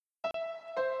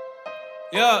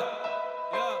Yeah.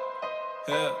 Yeah.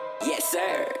 Yeah. Yes,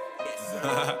 sir.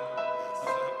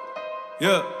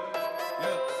 Yeah.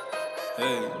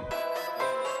 Hey.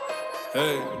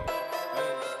 Hey.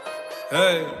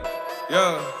 Hey.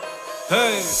 Yeah.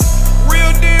 Hey.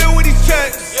 Real deal with these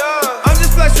checks. Yeah. I'm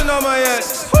just flexing on my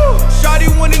ex. Shawty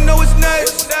wanna know what's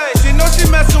next. She know she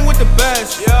messing with the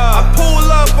best. Yeah. I pull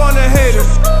up on the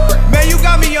haters. Man, you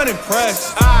got me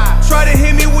unimpressed. Try to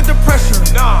hit me with the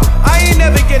pressure. Nah. I ain't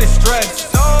never getting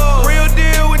stressed. No. Real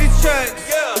deal with these checks.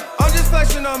 Yeah. I'm just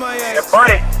flexing on my ex. Yeah,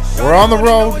 buddy. We're on the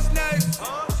road.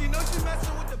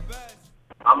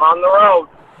 I'm on the road.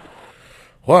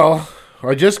 Well,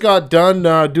 I just got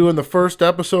done doing the first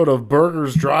episode of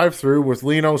Burgers Drive Thru with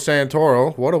Lino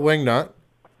Santoro. What a wingnut.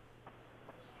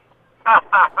 How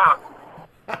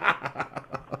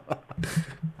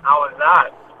was that?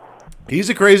 He's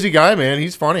a crazy guy, man.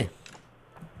 He's funny.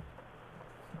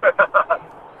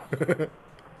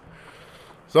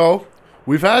 So,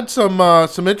 we've had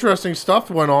some interesting stuff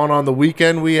went on the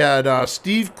weekend. We had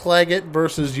Steve Claggett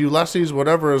versus Ulysses,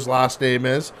 whatever his last name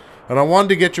is, and I wanted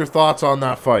to get your thoughts on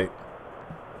that fight.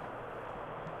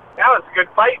 That was a good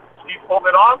fight. Steve pulled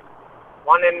it off.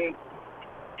 Won in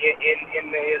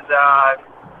his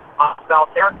hostile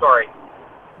territory.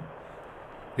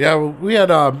 Yeah, we had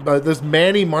this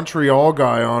Manny Montreal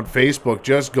guy on Facebook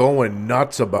just going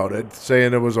nuts about it,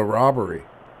 saying it was a robbery.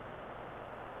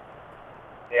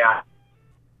 Yeah.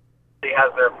 He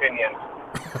has their opinions.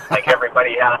 Like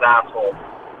everybody has assholes.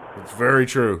 It's very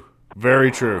true.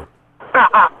 Very true.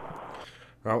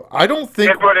 Now, I don't think...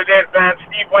 That's what it is, man.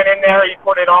 Steve went in there, he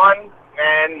put it on,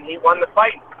 and he won the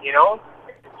fight, you know?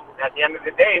 At the end of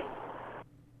the day,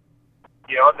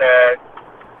 you know,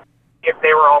 if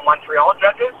they were all Montreal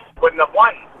judges, wouldn't have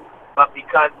won. But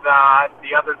because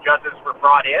the other judges were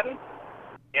brought in,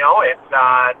 you know, it's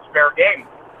fair game.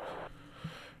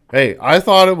 Hey, I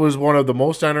thought it was one of the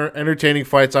most entertaining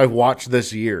fights I've watched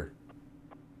this year.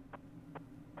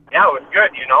 Yeah, it was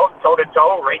good, you know,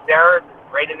 toe-to-toe, right there,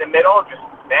 right in the middle, just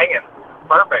banging.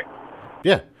 Perfect.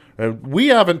 Yeah, and we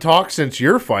haven't talked since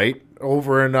your fight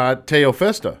over in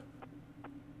Teofista.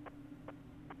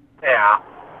 Yeah.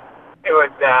 It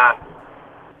was,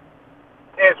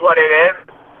 is what it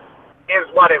is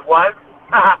what it was.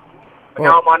 But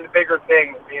now I'm on the bigger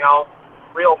things, you know,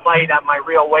 real fight at my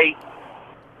real weight,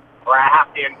 where I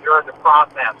have to endure the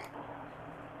process.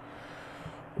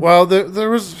 Well, there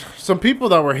was some people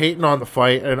that were hating on the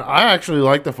fight, and I actually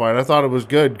liked the fight. I thought it was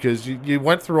good because you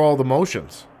went through all the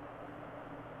motions.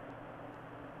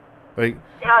 Like,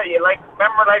 Yeah,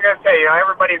 remember, like I say, you know,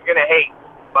 everybody's gonna hate,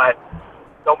 but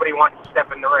nobody wants to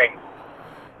step in the ring.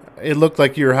 it looked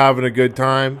like you were having a good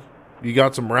time. You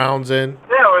got some rounds in.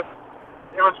 Yeah,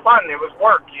 it was fun. It was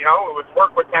work, you know. It was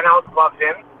work with 10-ounce gloves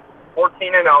in,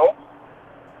 14-0,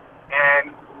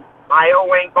 and my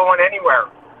O ain't going anywhere.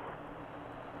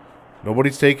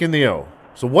 Nobody's taking the O.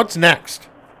 So what's next?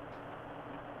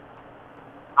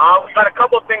 We got a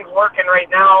couple of things working right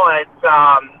now. It's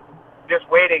just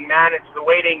waiting, man. It's the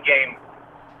waiting game.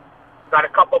 Got a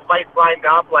couple fights lined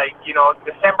up, like, you know,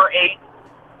 December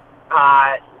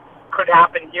 8th could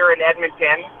happen here in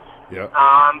Edmonton. Yeah.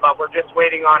 But we're just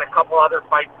waiting on a couple other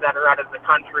fights that are out of the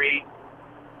country.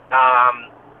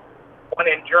 One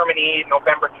in Germany,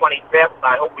 November 25th.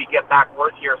 I hope we get back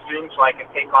work here soon so I can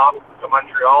take off to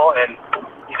Montreal and,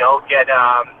 you know, get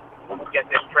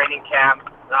this training camp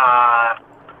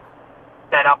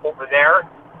set up over there.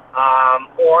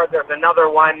 Or there's another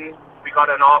one. We got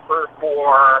an offer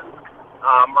for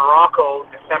Morocco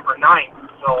December 9th.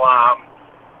 So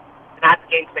that's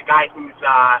against a guy who's,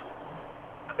 I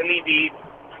believe he's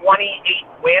 28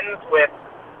 wins with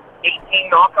 18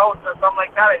 knockouts or something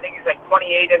like that. I think he's like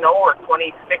 28-0 or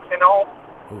 26-0. Oh,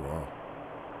 wow.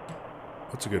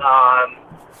 That's a good...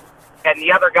 And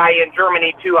the other guy in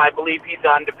Germany, too, I believe he's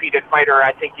an undefeated fighter.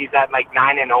 I think he's at like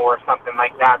 9-0 or something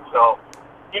like that. So,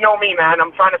 you know me, man.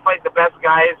 I'm trying to fight the best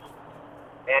guys.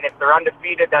 And if they're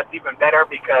undefeated, that's even better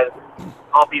because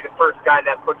I'll be the first guy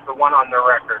that puts the one on their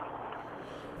record.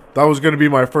 That was going to be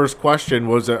my first question,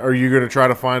 was are you going to try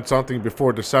to find something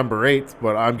before December 8th?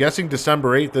 But I'm guessing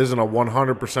December 8th isn't a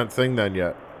 100% thing then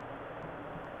yet.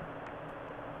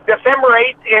 December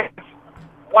 8th is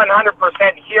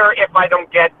 100% here if I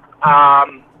don't get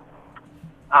the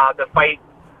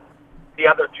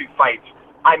other two fights.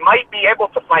 I might be able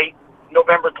to fight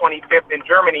November 25th in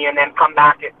Germany and then come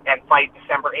back and fight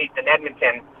December 8th in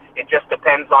Edmonton. It just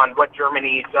depends on what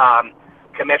Germany's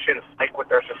commissions like with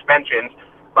their suspensions.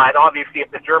 But obviously,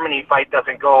 if the Germany fight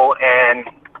doesn't go and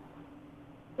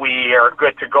we are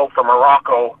good to go for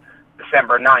Morocco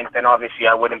December 9th, then obviously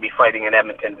I wouldn't be fighting in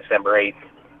Edmonton December 8th.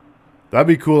 That'd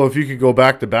be cool if you could go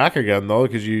back to back again, though,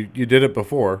 because you did it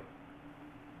before.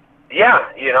 Yeah,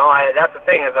 that's the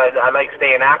thing is I like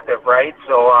staying active, right?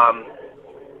 So,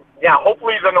 yeah,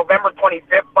 hopefully the November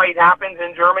 25th fight happens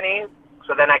in Germany,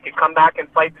 so then I could come back and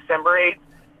fight December 8th.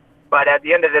 But at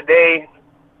the end of the day,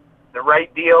 the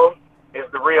right deal is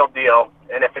the real deal,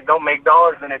 and if it don't make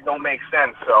dollars, then it don't make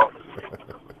sense. So,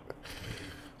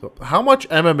 so how much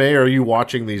MMA are you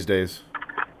watching these days?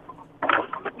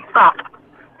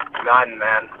 None,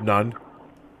 man. None.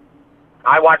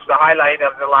 I watched the highlight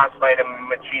of the last fight of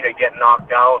Machida get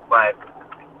knocked out, but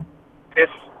there's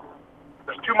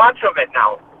too much of it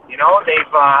now.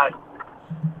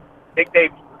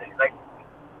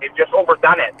 They've just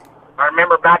overdone it. I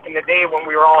remember back in the day when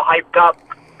we were all hyped up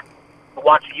to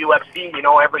watch UFC,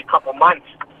 every couple months,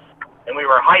 and we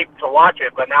were hyped to watch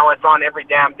it, but now it's on every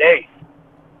damn day.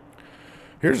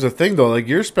 Here's the thing, though. Like,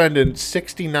 you're spending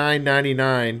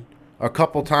 $69.99 a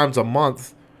couple times a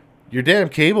month. Your damn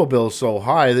cable bill is so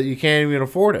high that you can't even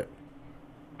afford it.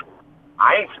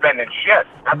 I ain't spending shit.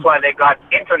 That's why they got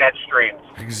internet streams.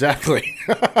 Exactly.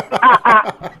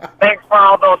 Thanks for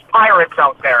all those pirates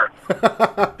out there.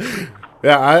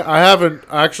 Yeah, I haven't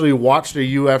actually watched a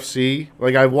UFC.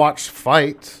 Like, I've watched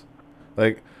fights.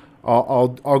 Like, I'll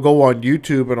go on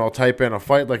YouTube and I'll type in a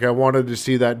fight. Like, I wanted to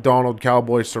see that Donald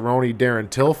Cowboy Cerrone Darren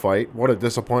Till fight. What a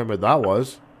disappointment that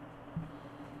was.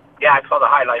 Yeah, I saw the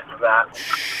highlights of that.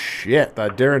 Shit,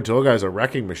 that Darren Till guy's a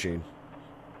wrecking machine.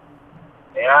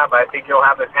 Yeah, but I think he'll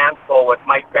have his hands full with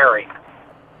Mike Perry.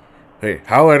 Hey,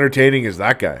 how entertaining is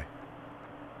that guy?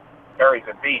 Perry's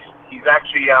a beast. He's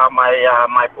actually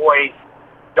my boy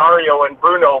Dario and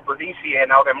Bruno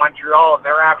Berdician out in Montreal.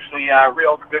 They're actually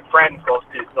real good friends,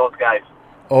 those guys.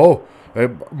 Oh,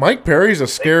 Mike Perry's a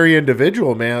scary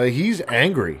individual, man. He's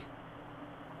angry.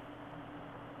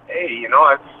 Hey,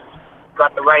 it's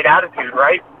got the right attitude,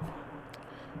 right?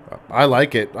 I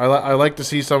like it. I like to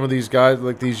see some of these guys,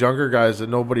 like these younger guys that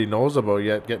nobody knows about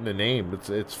yet, getting a name.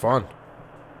 It's fun.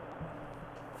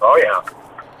 Oh, yeah.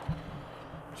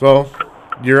 So,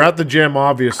 you're at the gym,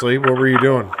 obviously. What were you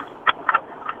doing?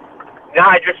 Yeah,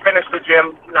 I just finished the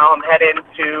gym. Now I'm heading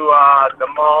to the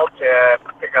mall to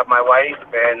pick up my wife,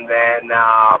 and then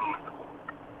I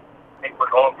think we're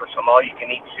going for some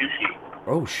all-you-can-eat sushi.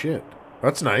 Oh, shit.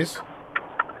 That's nice.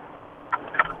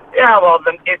 Yeah, well,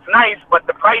 it's nice, but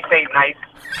the price ain't nice.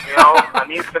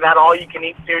 I'm used to that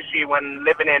all-you-can-eat sushi when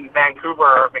living in Vancouver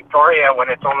or Victoria when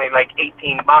it's only like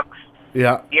 $18.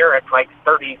 Yeah. Here it's like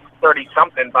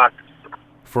 30-something bucks.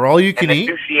 For all you can and eat?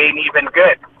 The sushi ain't even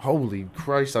good. Holy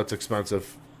Christ, that's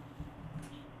expensive.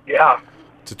 Yeah.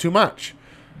 It's too much.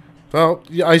 Well,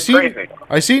 yeah, I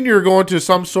seen you were going to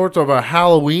some sort of a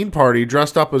Halloween party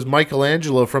dressed up as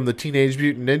Michelangelo from the Teenage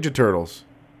Mutant Ninja Turtles.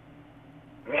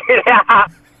 Yeah.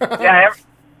 Yeah,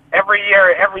 every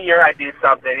year I do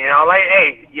something, like,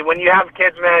 hey, when you have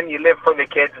kids, man, you live for the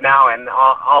kids now, and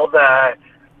all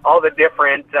the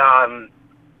different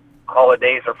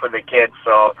holidays are for the kids.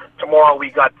 So tomorrow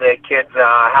we got the kids'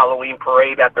 Halloween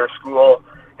parade at their school,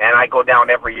 and I go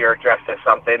down every year dressed as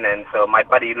something. And so my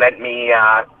buddy lent me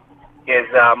his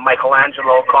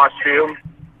Michelangelo costume,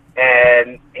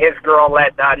 and his girl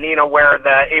let Nina wear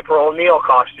the April O'Neil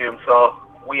costume. So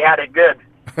we had it good.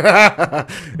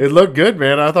 It looked good,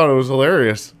 man. I thought it was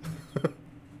hilarious.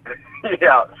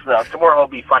 Yeah, so tomorrow will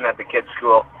be fun at the kids'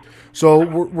 school. So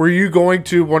were you going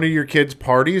to one of your kids'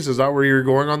 parties? Is that where you were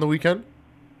going on the weekend?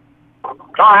 Oh,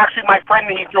 actually, my friend,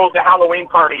 he throws a Halloween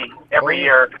party every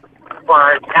year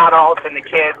for adults and the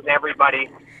kids and everybody.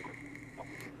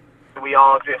 We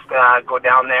all just go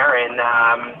down there and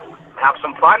have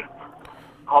some fun,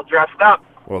 all dressed up.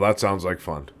 Well, that sounds like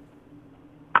fun.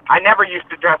 I never used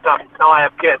to dress up until I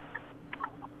have kids.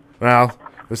 Well,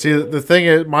 see, the thing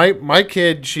is, my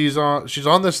kid, she's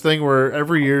on this thing where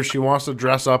every year she wants to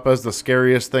dress up as the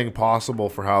scariest thing possible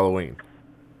for Halloween.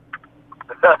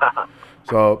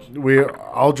 So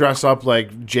I'll dress up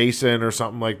like Jason or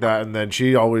something like that, and then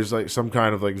she always like some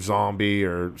kind of like zombie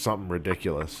or something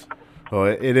ridiculous. So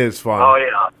it is fun. Oh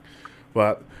yeah.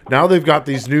 But now they've got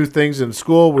these new things in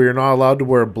school where you're not allowed to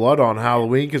wear blood on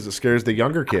Halloween because it scares the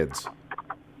younger kids.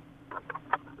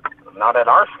 Not at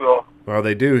our school. Well,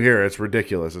 they do here. It's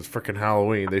ridiculous. It's freaking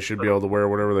Halloween. They should be able to wear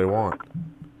whatever they want.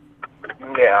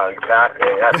 Yeah, exactly.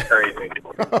 That's crazy.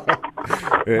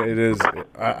 It is.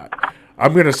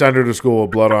 I'm going to send her to school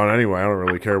with blood on anyway. I don't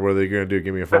really care what they're going to do.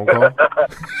 Give me a phone call.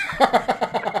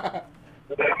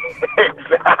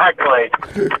 Exactly.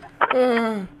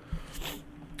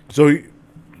 So,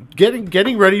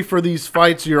 getting ready for these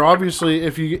fights, you're obviously,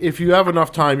 if you have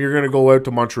enough time, you're going to go out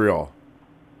to Montreal.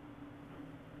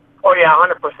 Oh yeah,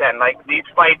 100%. Like these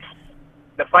fights,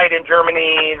 the fight in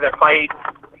Germany, the fight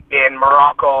in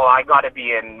Morocco, I got to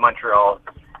be in Montreal.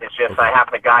 It's just I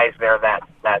have the guys there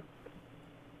that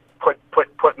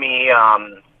put me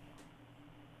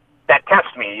that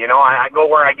test me. You know, I go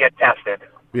where I get tested.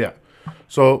 Yeah.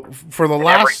 So for the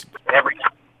last every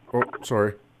oh,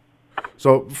 sorry.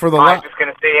 So for the I was just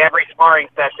gonna say every sparring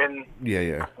session.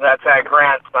 Yeah. That's at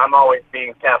Grants. I'm always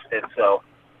being tested. So.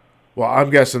 Well, I'm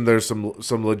guessing there's some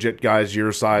legit guys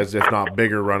your size, if not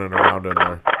bigger, running around in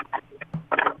there.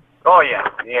 Oh yeah,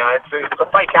 it's the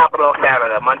fight capital of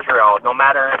Canada, Montreal. No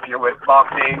matter if you're with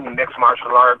boxing, mixed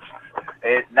martial arts,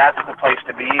 that's the place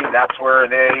to be. That's where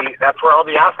all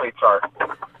the athletes are.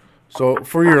 So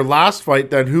for your last fight,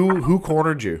 then, who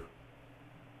cornered you?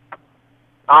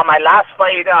 My last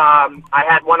fight, I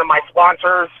had one of my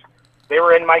sponsors. They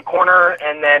were in my corner,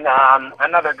 and then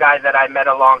another guy that I met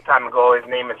a long time ago. His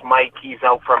name is Mike. He's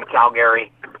out from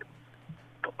Calgary.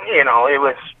 You know,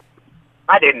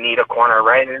 I didn't need a corner,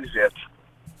 right? It was just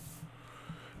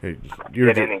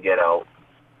get in and get out.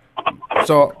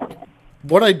 So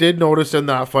what I did notice in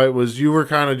that fight was you were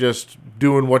kind of just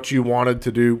doing what you wanted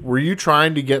to do. Were you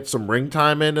trying to get some ring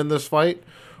time in this fight,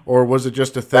 or was it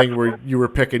just a thing where you were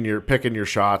picking your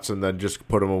shots and then just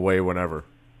put them away whenever?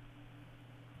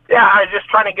 Yeah, I was just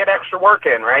trying to get extra work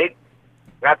in, right?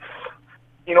 That's,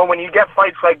 when you get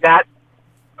fights like that,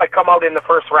 I come out in the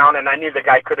first round and I knew the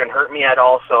guy couldn't hurt me at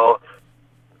all. So,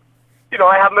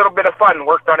 I had a little bit of fun,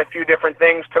 worked on a few different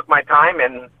things, took my time,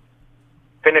 and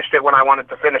finished it when I wanted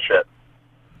to finish it.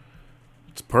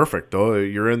 It's perfect, though.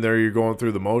 You're in there, you're going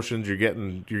through the motions, you're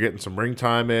getting some ring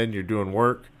time in, you're doing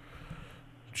work,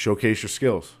 showcase your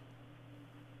skills.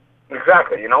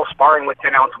 Exactly, sparring with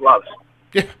 10-ounce gloves.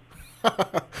 Yeah.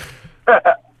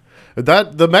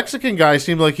 The Mexican guy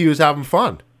seemed like he was having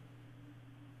fun.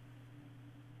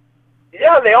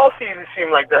 Yeah, they all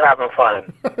seem like they're having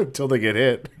fun. Until they get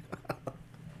hit.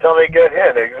 Until they get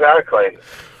hit, exactly.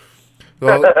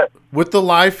 Well, with the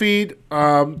live feed,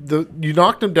 you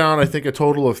knocked him down, I think, a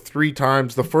total of 3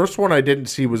 times. The first one I didn't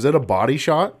see. Was it a body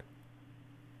shot?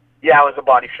 Yeah, it was a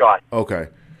body shot. Okay.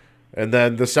 And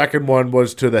then the second one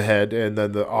was to the head, and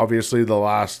then obviously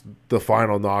the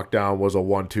final knockdown was a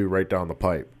 1-2 right down the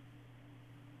pipe.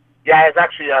 Yeah, it's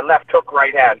actually a left hook,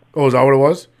 right hand. Oh, is that what it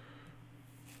was?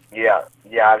 Yeah,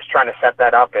 I was trying to set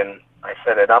that up, and I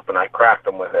set it up, and I cracked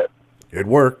him with it. It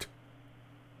worked.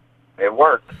 It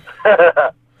worked.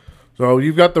 So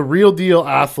you've got the Real Deal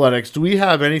Athletics. Do we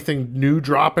have anything new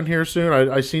dropping here soon?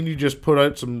 I seen you just put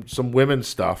out some women's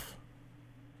stuff.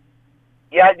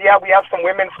 Yeah, we have some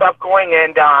women's stuff going,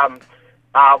 and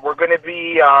we're going to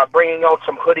be bringing out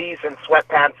some hoodies and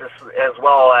sweatpants as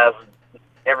well. As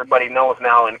everybody knows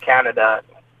now in Canada,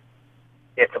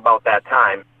 it's about that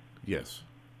time. Yes.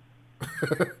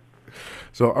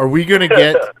 So are we gonna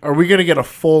get a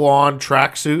full on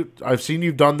tracksuit? I've seen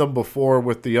you've done them before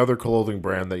with the other clothing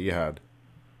brand that you had.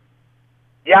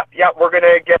 Yep, we're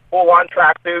gonna get full on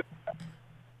tracksuits,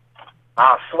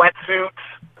 sweatsuits.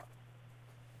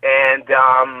 And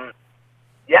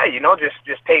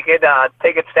just take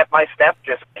it step by step.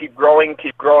 Just keep growing.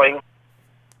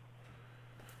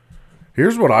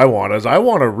 Here's what I want: I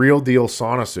want a Real Deal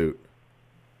sauna suit.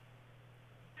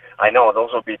 I know those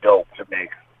would be dope to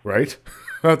make. Right?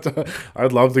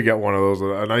 I'd love to get one of those.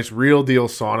 A nice Real Deal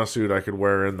sauna suit I could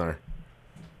wear in there.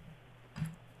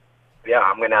 Yeah,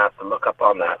 I'm gonna have to look up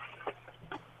on that.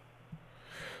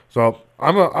 So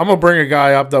I'm gonna bring a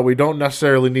guy up that we don't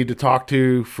necessarily need to talk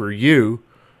to for you,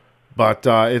 but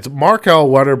it's Markel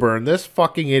Wedderburn. This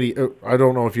fucking idiot. I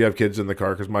don't know if you have kids in the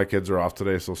car because my kids are off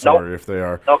today, so sorry if they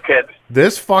are. No kids.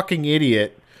 This fucking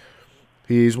idiot.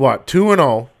 He's what,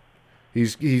 2-0.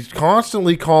 He's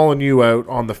constantly calling you out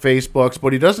on the Facebooks,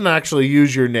 but he doesn't actually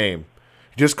use your name.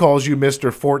 He just calls you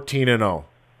Mr.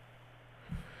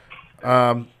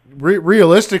 14-0.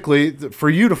 Realistically, for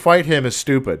you to fight him is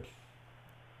stupid.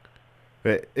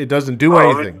 It doesn't do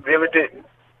anything.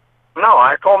 No,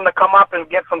 I told him to come up and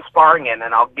get some sparring in,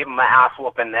 and I'll give him an ass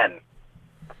whooping then.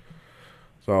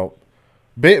 So,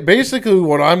 basically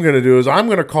what I'm going to do is I'm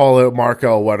going to call out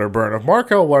Markel Wedderburn. If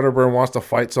Markel Wedderburn wants to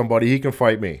fight somebody, he can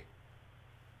fight me.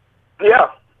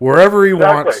 Yeah. Wherever he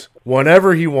wants,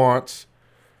 whenever he wants,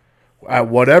 at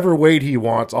whatever weight he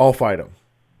wants, I'll fight him.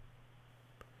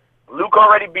 Luke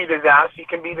already beat his ass. You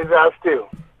can beat his ass too.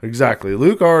 Exactly.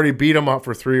 Luke already beat him up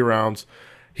for 3 rounds.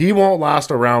 He won't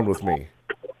last a round with me.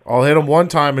 I'll hit him one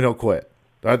time and he'll quit.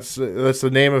 That's the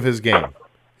name of his game.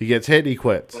 He gets hit, he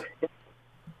quits.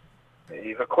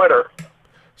 He's a quitter.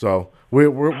 So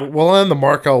we'll end the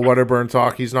Markel Wedderburn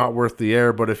talk. He's not worth the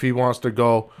air, but if he wants to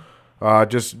go,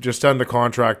 just send the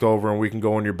contract over and we can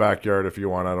go in your backyard if you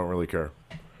want. I don't really care.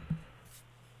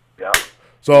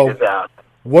 So,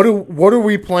 what are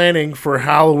we planning for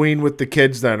Halloween with the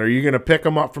kids then? Are you going to pick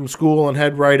them up from school and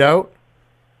head right out?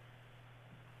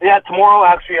 Yeah, tomorrow,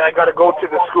 actually, I got to go to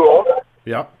the school.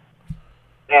 Yep.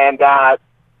 And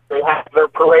they have their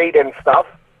parade and stuff.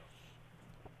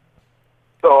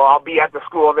 So I'll be at the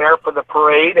school there for the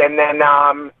parade, and then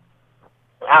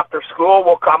after school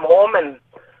we'll come home, and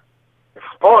it's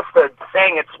supposed to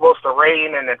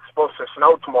rain and it's supposed to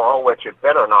snow tomorrow, which it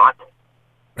better not.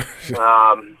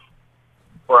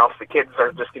 Or else the kids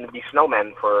are just going to be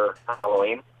snowmen for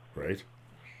Halloween. Right.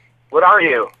 What are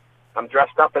you? I'm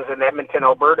dressed up as an Edmonton,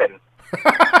 Albertan.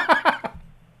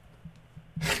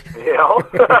 You know,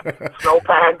 snow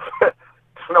pants,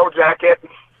 snow jacket.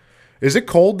 Is it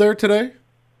cold there today?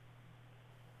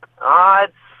 I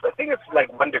think it's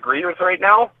like 1 degree right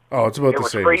now. Oh, it's about the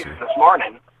same. It was freezing this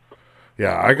morning.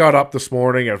 Yeah, I got up this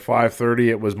morning at 5:30.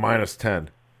 It was -10.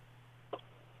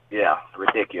 Yeah,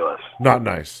 ridiculous. Not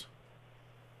nice.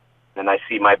 And I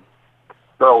see my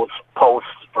girls posts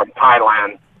from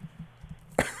Thailand.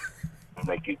 I'm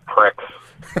like, you pricks.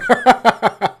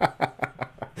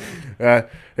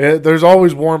 There's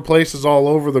always warm places all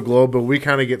over the globe, but we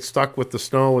kind of get stuck with the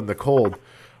snow and the cold.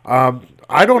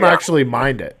 I don't actually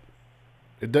mind it.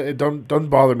 It doesn't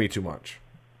bother me too much.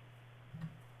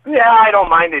 Yeah, I don't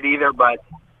mind it either, but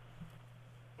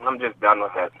I'm just done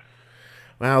with it.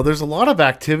 Wow, there's a lot of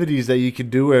activities that you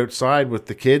can do outside with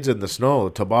the kids in the snow.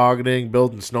 Tobogganing,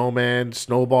 building snowman,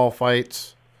 snowball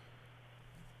fights.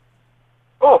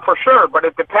 Oh, for sure, but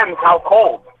it depends how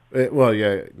cold. Well,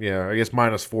 yeah. I guess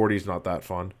 -40 is not that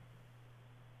fun.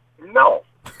 No.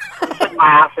 I'm sitting my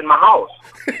ass in my house.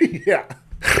 Yeah.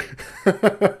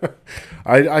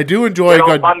 I do enjoy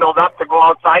bundled up to go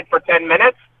outside for 10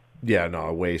 minutes. Yeah, no,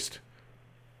 a waste.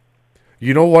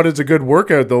 You know what is a good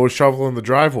workout, though, is shoveling the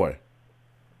driveway.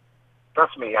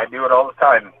 Trust me, I do it all the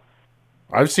time.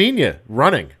 I've seen you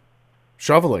running,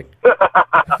 shoveling.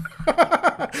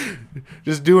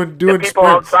 Just doing the people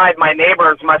sprints. Outside, my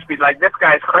neighbors must be like, this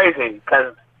guy's crazy,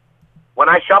 because when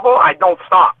I shovel, I don't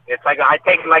stop. It's like I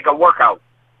take it like a workout.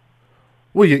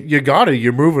 Well, you got to.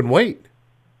 You're moving weight.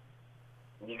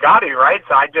 You got to, right?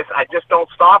 So I just don't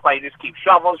stop. I just keep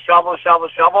shovel,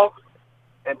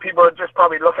 and people are just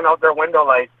probably looking out their window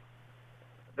like,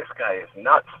 this guy is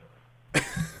nuts.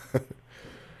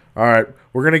 All right,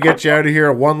 we're going to get you out of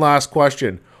here. One last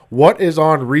question. What is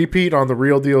on repeat on the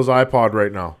Real Deal's iPod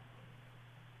right now?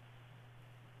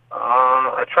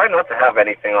 I try not to have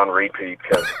anything on repeat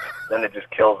because then it just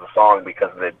kills the song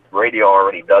because the radio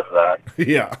already does that.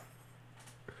 Yeah.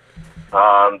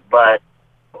 But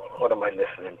what am I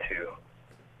listening to?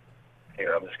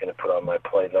 Here, I'm just going to put on my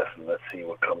playlist and let's see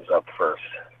what comes up first.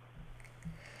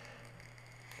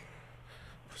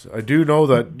 I do know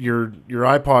that your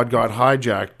iPod got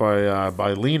hijacked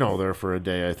by Lino there for a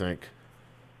day, I think.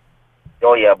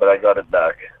 Oh, yeah, but I got it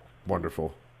back.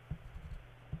 Wonderful.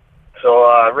 So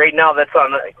right now that's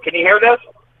on. Can you hear this?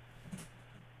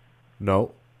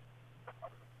 No.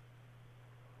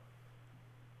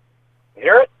 You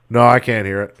hear it? No, I can't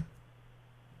hear it.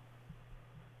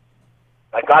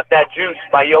 I Got That Juice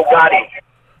by Yo Gotti.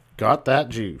 Got That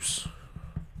Juice.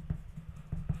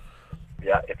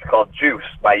 Yeah, it's called Juice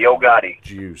by Yo Gotti.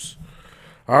 Juice.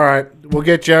 All right, we'll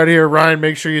get you out of here, Ryan.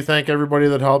 Make sure you thank everybody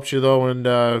that helps you though, and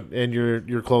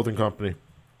your clothing company.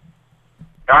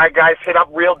 All right, guys, hit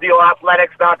up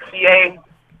realdealathletics.ca.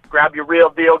 Grab your Real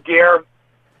Deal gear.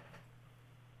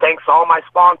 Thanks to all my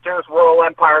sponsors: Royal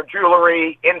Empire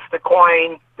Jewelry,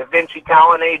 Instacoin, Da Vinci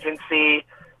Talent Agency.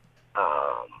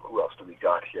 Who else do we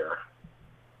got here?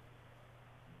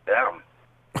 Damn,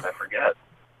 I forget.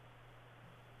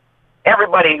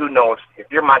 Everybody who knows,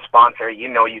 if you're my sponsor, you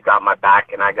know you got my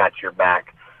back and I got your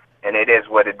back. And it is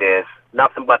what it is.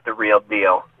 Nothing but the real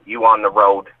deal. You on the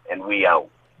road and we out.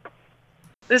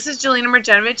 This is Jelena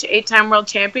Marjanovic, 8-time world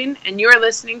champion, and you are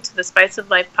listening to the Spice of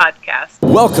Life podcast.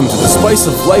 Welcome to the Spice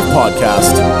of Life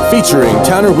podcast, featuring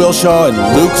Tanner Wilshaw and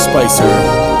Luke Spicer.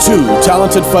 Two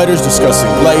talented fighters discussing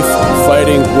life,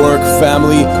 fighting, work,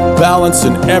 family, balance,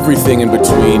 and everything in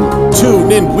between.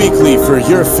 Tune in weekly for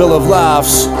your fill of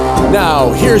laughs.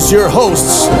 Now, here's your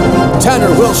hosts, Tanner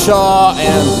Wilshaw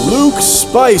and Luke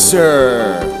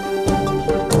Spicer.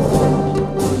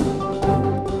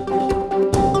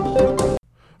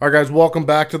 All right, guys, welcome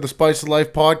back to the Spice of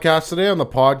Life podcast. Today on the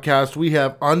podcast, we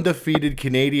have undefeated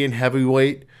Canadian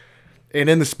heavyweight. And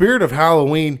in the spirit of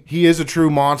Halloween, he is a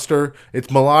true monster. It's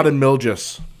Mladen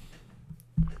Miljas.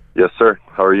 Yes, sir.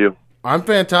 How are you? I'm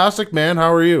fantastic, man.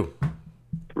 How are you?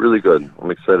 Really good.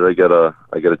 I'm excited I get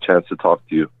a chance to talk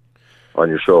to you on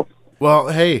your show. Well,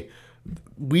 hey,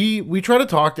 we try to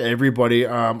talk to everybody.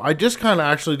 I just kind of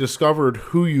actually discovered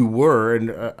who you were,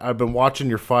 and I've been watching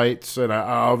your fights, and I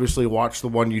obviously watched the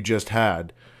one you just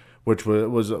had, which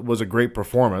was a great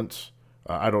performance.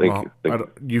 I don't know.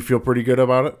 You feel pretty good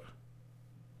about it?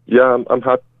 Yeah, I'm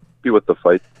happy with the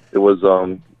fight. It was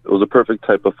a perfect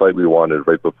type of fight we wanted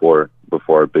right before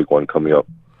our big one coming up.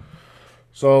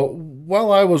 So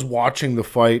while I was watching the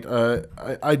fight,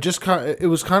 I just it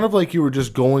was kind of like you were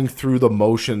just going through the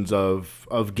motions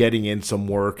of getting in some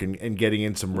work and getting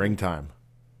in some ring time.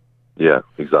 Yeah,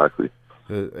 exactly.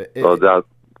 Well,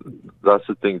 that's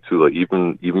the thing too. Like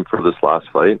even for this last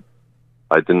fight,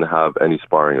 I didn't have any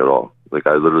sparring at all. Like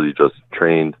I literally just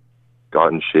trained,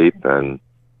 got in shape, and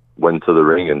went to the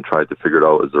ring and tried to figure it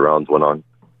out as the rounds went on.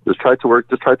 Just tried to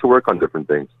work on different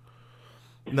things.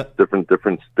 No. Different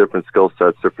skill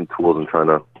sets, different tools. I'm trying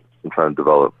to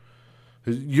develop.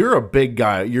 You're a big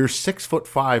guy. You're 6'5",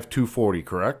 240,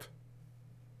 correct?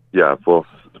 Yeah, well,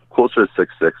 closer to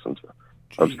 6'6".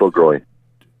 I'm still growing.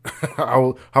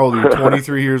 How old are you?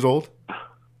 23 years old?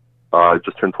 I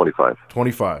just turned 25.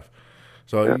 25.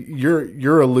 So yeah.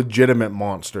 You're a legitimate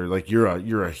monster. Like you're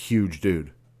a huge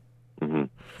dude.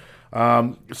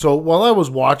 Mm-hmm. So while I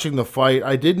was watching the fight,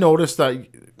 I did notice that,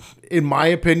 in my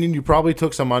opinion, you probably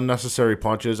took some unnecessary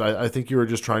punches. I think you were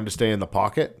just trying to stay in the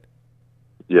pocket.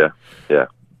 Yeah.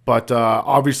 But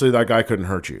obviously that guy couldn't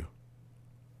hurt you.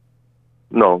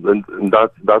 No, and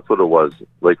that's what it was.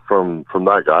 Like from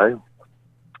that guy,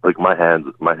 like my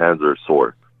hands are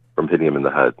sore from hitting him in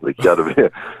the head. Like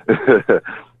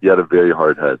he had a very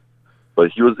hard head.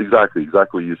 But he was exactly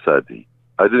what you said.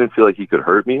 I didn't feel like he could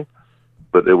hurt me,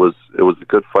 but it was a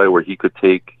good fight where he could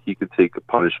take a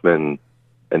punishment,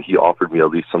 and he offered me at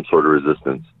least some sort of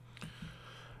resistance.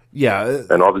 Yeah.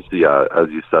 And obviously, as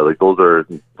you said, like those are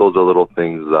little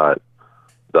things that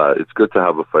it's good to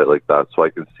have a fight like that, so I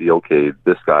can see, okay,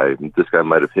 this guy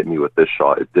might have hit me with this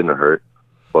shot. It didn't hurt,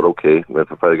 but okay,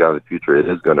 if I fight a guy in the future, it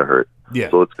is going to hurt. Yeah.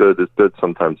 So it's good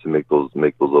sometimes to make those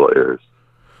little errors.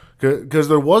 Because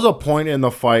there was a point in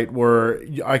the fight where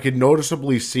I could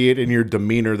noticeably see it in your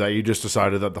demeanor that you just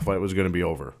decided that the fight was going to be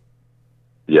over.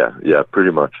 Yeah, pretty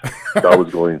much. That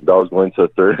was going to a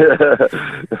third.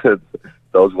 That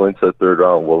was going to a third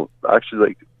round. Well, actually,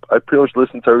 like I pretty much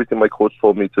listened to everything my coach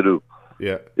told me to do.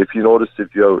 Yeah. If you notice,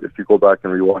 if you go back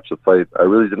and rewatch the fight, I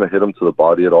really didn't hit him to the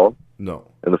body at all. No.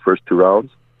 In the first two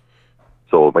rounds.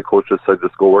 So my coach just said,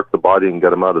 just go work the body and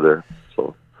get him out of there.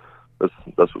 So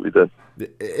that's what we did.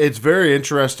 It's very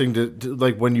interesting to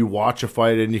like when you watch a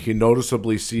fight and you can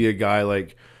noticeably see a guy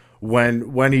like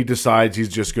when he decides he's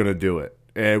just going to do it.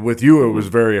 And with you, it was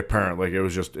very apparent. Like it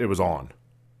was on.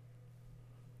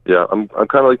 Yeah, I'm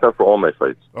kind of like that for all my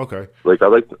fights. Okay. Like I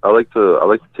like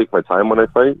to take my time when I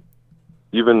fight.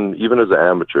 Even as an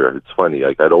amateur, it's funny.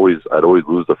 Like I'd always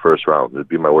lose the first round. It'd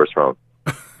be my worst round.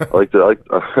 I like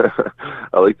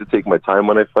to take my time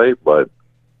when I fight, but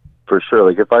for sure,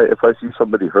 like if I see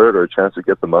somebody hurt or a chance to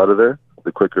get them out of there,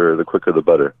 the quicker the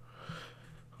better.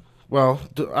 Well,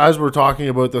 as we're talking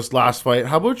about this last fight,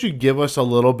 how about you give us a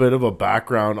little bit of a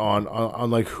background on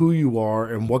like who you are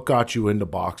and what got you into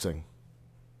boxing?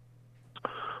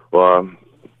 Well,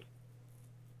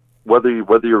 whether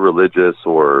you're religious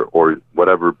or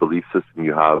whatever belief system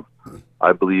you have,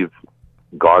 I believe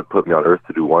God put me on earth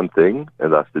to do one thing,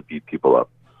 and that's to beat people up.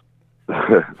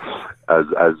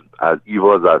 as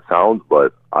evil as that sounds,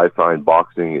 but I find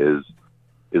boxing is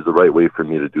the right way for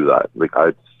me to do that. Like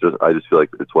I just feel like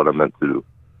it's what I'm meant to do.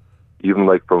 Even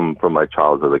like from my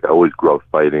childhood, like I always grew up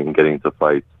fighting, getting into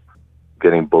fights,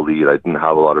 getting bullied. I didn't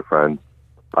have a lot of friends.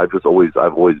 I've always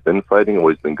been fighting,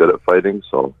 always been good at fighting,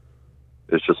 so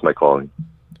it's just my calling.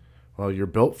 Well, you're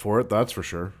built for it, that's for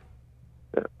sure.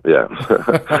 Yeah.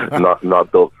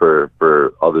 not built for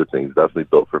other things, definitely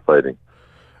built for fighting.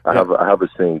 I have a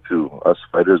saying too. Us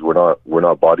fighters, we're not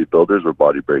bodybuilders, we're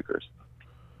body breakers.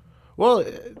 Well,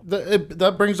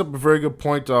 that brings up a very good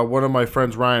point. One of my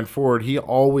friends, RyanFord, he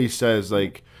always says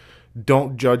like,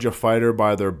 don't judge a fighter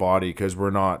by their body because we're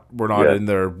not in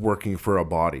there working for a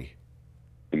body.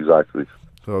 Exactly.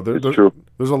 So it's true.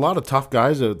 There's a lot of tough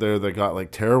guys out there that got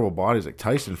like terrible bodies, like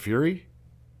Tyson Fury.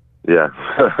 Yeah.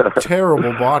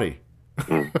 Terrible body.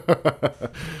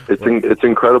 It's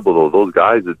incredible though. Those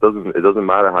guys, it doesn't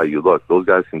matter how you look. Those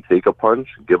guys can take a punch,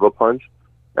 give a punch,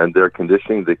 and their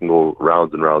conditioning, they can go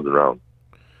rounds and rounds and rounds.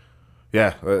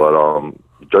 Yeah. But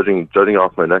judging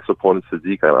off my next opponent's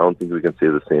physique, I don't think we can say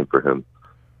the same for him.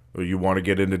 You want to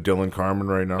get into Dylan Carmen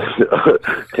right now?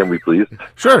 Can we please?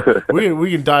 Sure.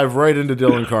 We can dive right into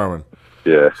Dylan Carmen.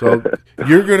 Yeah. So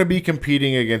you're going to be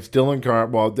competing against Dylan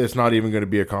Carmen. Well, it's not even going to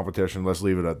be a competition. Let's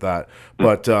leave it at that.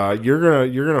 But you're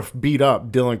gonna beat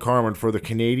up Dylan Carmen for the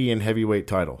Canadian heavyweight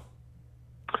title.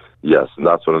 Yes, and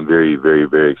that's what I'm very, very,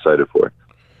 very excited for.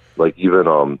 Like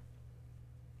even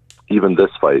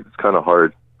this fight, it's kind of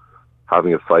hard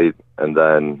having a fight, and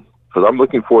then because I'm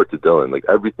looking forward to Dylan. Like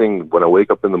everything, when I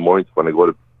wake up in the mornings, when I go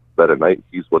to bed at night,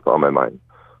 he's what's on my mind.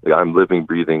 Like I'm living,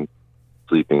 breathing,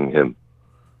 sleeping him.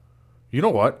 You know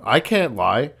what? I can't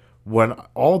lie. When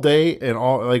all day and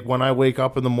all, like when I wake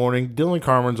up in the morning, Dylan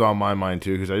Carmen's on my mind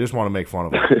too because I just want to make fun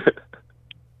of him.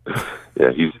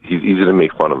 Yeah, he's easy to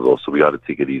make fun of though, so we got to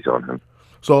take it easy on him.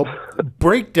 So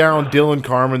break down Dylan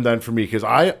Carmen then for me because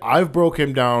I've broke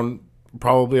him down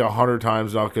probably 100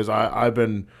 times now because I've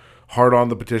been hard on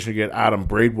the petition to get Adam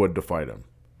Braidwood to fight him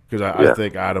because I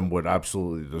think Adam would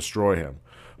absolutely destroy him.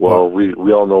 Well, we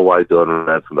all know why Dylan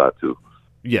ran from that too.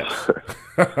 Yes.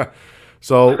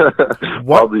 So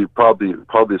what? Probably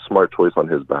a smart choice on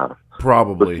his behalf.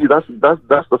 Probably. But see,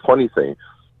 that's the funny thing.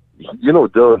 You know,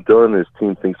 Dylan and his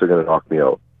team thinks they're going to knock me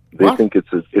out. They think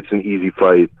it's an easy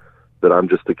fight, that I'm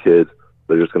just a kid.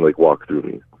 They're just going to like walk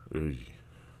through me.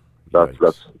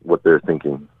 That's what they're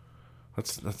thinking.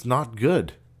 That's not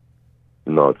good.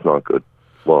 No, it's not good.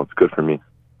 Well, it's good for me.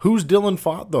 Who's Dylan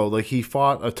fought though? Like he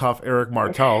fought a tough Eric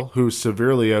Martel, who's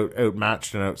severely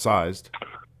outmatched and outsized.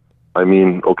 I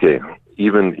mean, okay,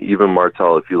 even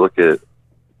Martel. If you look at,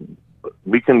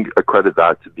 we can accredit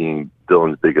that to being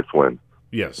Dylan's biggest win.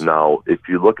 Yes. Now, if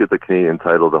you look at the Canadian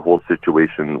title, the whole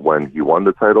situation when he won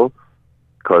the title,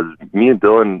 because me and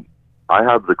Dylan, I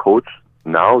have the coach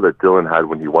now that Dylan had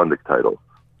when he won the title.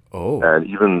 Oh. And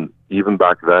even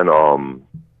back then, so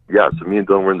me and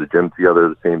Dylan were in the gym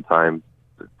together at the same time,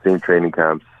 same training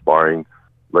camps, sparring.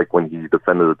 Like when he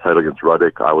defended the title against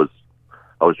Ruddick, I was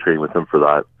training with him for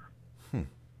that.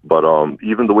 But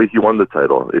even the way he won the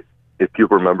title, if you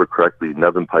remember correctly,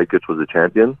 Nevin Pikic was the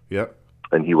champion. Yep.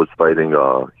 And he was fighting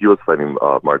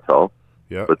Martel.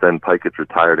 Yeah. But then Pikic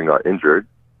retired and got injured.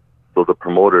 So the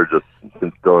promoter, just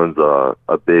since Dylan's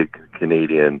a big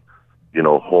Canadian,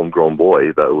 homegrown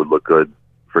boy, that it would look good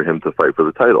for him to fight for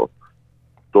the title.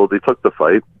 So they took the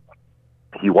fight.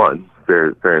 He won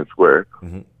fair and square.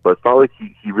 Mm-hmm. But it's not like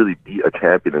he really beat a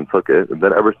champion and took it. And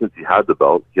then ever since he had the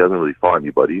belt, he hasn't really fought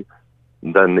anybody.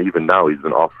 And then even now he's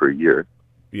been off for a year.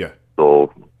 Yeah.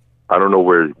 So I don't know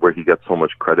where he gets so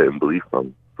much credit and belief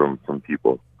from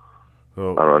people.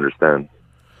 Oh. I don't understand.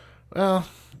 Well,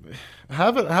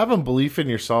 having belief in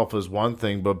yourself is one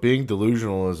thing, but being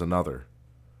delusional is another.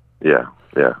 Yeah.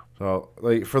 So,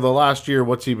 like, for the last year,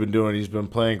 what's he been doing? He's been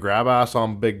playing grab ass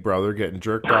on Big Brother, getting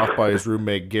jerked off by his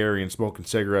roommate Gary, and smoking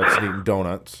cigarettes and eating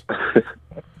donuts.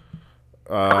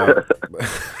 Yeah,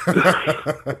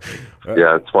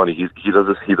 it's funny. He does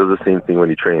the same thing when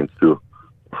he trains too.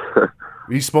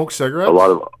 He smokes cigarettes? A lot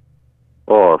of.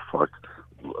 Oh fuck!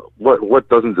 What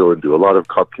doesn't Dylan do? A lot of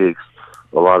cupcakes,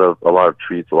 a lot of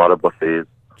treats, a lot of buffets.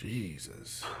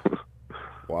 Jesus.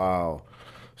 Wow.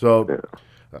 So,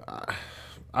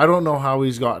 I don't know how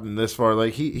he's gotten this far.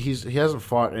 Like he hasn't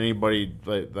fought anybody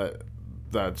like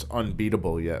that's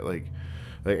unbeatable yet. Like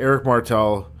Eric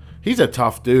Martel, he's a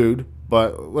tough dude.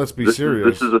 But let's be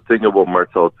serious. This is the thing about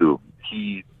Martel too.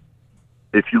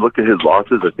 If you look at his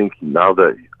losses, I think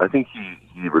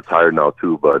he retired now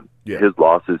too. But his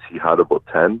losses, he had about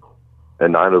 10,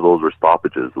 and 9 of those were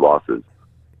stoppages losses.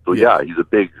 So he's a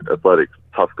big, athletic,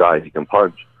 tough guy. He can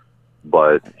punch,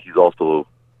 but he's also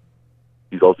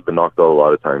been knocked out a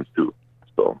lot of times too.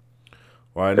 So,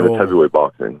 I know. And it's heavyweight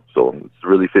boxing, so it's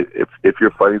really if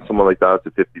you're fighting someone like that,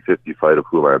 it's a 50-50 fight of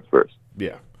who lands first.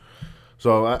 Yeah.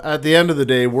 So at the end of the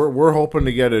day, we're hoping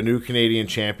to get a new Canadian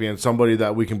champion, somebody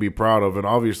that we can be proud of, and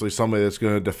obviously somebody that's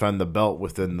going to defend the belt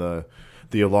within the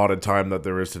allotted time that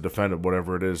there is to defend it,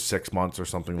 whatever it is, 6 months or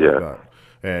something like that.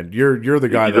 And you're the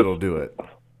guy that'll do it.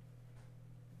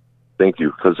 Thank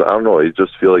you, because I don't know, I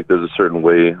just feel like there's a certain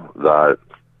way that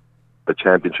a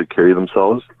champion should carry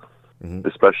themselves,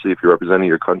 especially if you're representing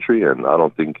your country, and I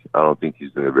don't think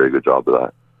he's doing a very good job of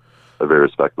that, a very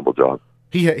respectable job.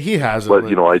 He has, but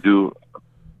I do.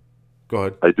 Go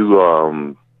ahead. I do.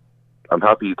 I'm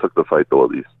happy he took the fight, though, at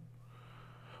least.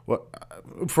 Well,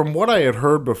 from what I had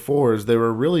heard before, is they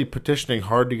were really petitioning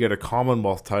hard to get a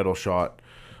Commonwealth title shot,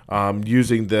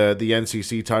 using the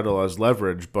NCC title as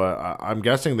leverage. But I'm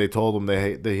guessing they told him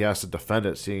that he has to defend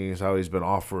it, seeing as how he's been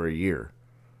off for a year.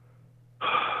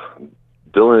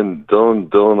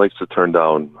 Dylan likes to turn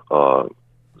down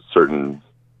certain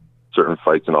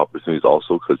fights and opportunities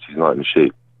also because he's not in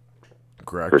shape.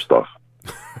 Correct. For stuff.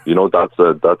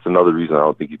 That's another reason I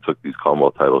don't think he took these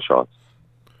Commonwealth title shots.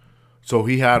 So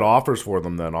he had offers for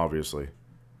them then, obviously.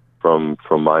 From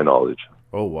my knowledge.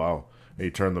 Oh, wow. He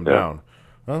turned them down.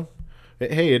 Well,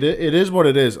 hey, it is what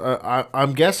it is.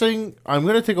 I'm guessing, I'm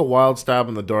going to take a wild stab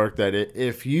in the dark that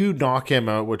if you knock him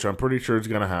out, which I'm pretty sure is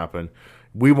going to happen,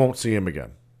 we won't see him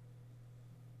again.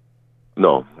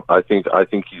 No, I think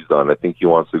he's done. I think he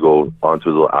wants to go on to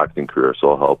a little acting career,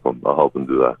 so I'll help him. I'll help him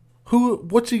do that.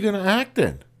 What's he going to act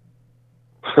in?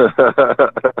 I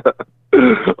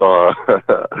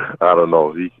don't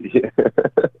know.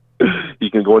 He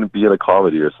can go and be in a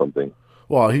comedy or something.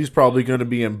 Well, he's probably going to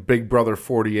be in Big Brother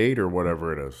 48 or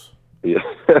whatever it is. Yeah,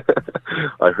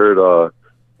 I heard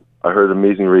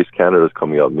Amazing Race Canada is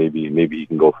coming up. Maybe he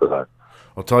can go for that.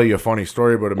 I'll tell you a funny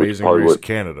story about Amazing Race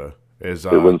Canada. It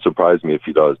wouldn't surprise me if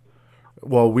he does.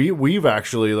 Well, we've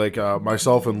actually,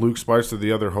 myself and Luke Spicer,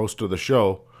 the other host of the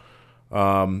show,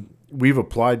 we've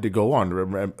applied to go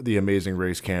on the Amazing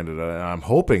Race Canada, and I'm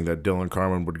hoping that Dylan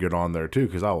Carmen would get on there too,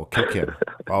 because I will kick him.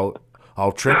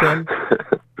 I'll trip him.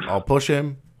 I'll push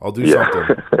him. I'll do something.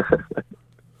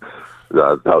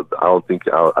 I think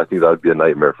that would be a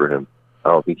nightmare for him. I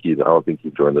don't think he'd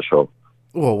join the show.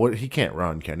 Well, he can't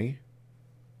run, can he?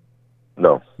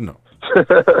 No.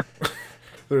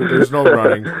 There's no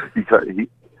running. He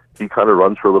kind of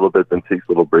runs for a little bit, then takes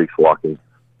little breaks walking.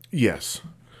 Yes.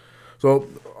 So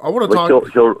I want to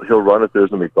talk. He'll run if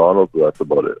there's a McDonald's, but that's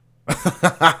about it.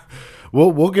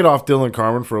 We'll get off Dylan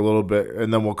Carmen for a little bit,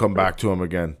 and then we'll come back to him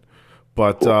again.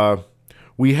 But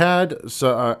we had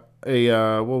what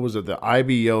was it? The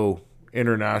IBO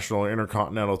International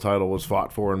Intercontinental title was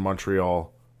fought for in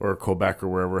Montreal or Quebec or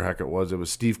wherever heck it was. It was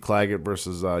Steve Claggett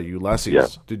versus Ulysses. Yeah.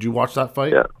 Did you watch that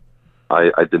fight? Yeah.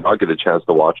 I did not get a chance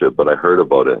to watch it, but I heard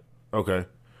about it. Okay.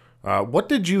 What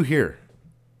did you hear?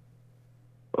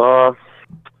 I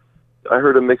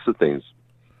heard a mix of things.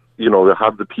 You know, they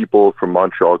have the people from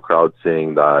Montreal crowd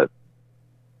saying that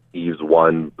Steve's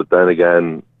won, but then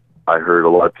again, I heard a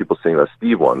lot of people saying that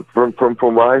Steve won. From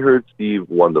what I heard, Steve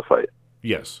won the fight.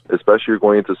 Yes. Especially you're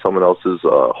going into someone else's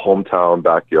hometown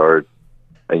backyard,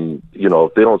 and you know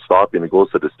if they don't stop you and it goes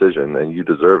to decision, and you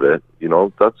deserve it. You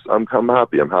know, I'm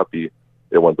happy. I'm happy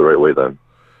it went the right way then.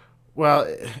 Well,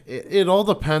 it all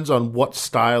depends on what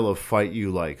style of fight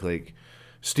you like. Like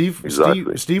Steve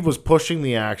was pushing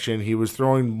the action. He was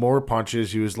throwing more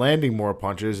punches. He was landing more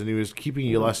punches, and he was keeping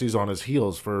Ulysses on his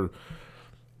heels for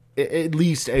at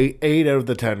least eight out of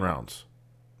the 10 rounds.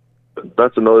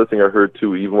 That's another thing I heard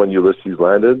too. Even when Ulysses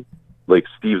landed, like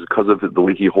Steve's, because of the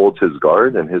way he holds his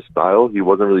guard and his style, he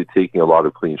wasn't really taking a lot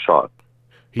of clean shots.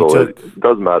 It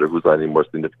doesn't matter who's landing more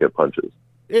significant punches.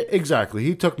 Exactly.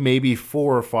 He took maybe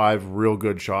 4 or 5 real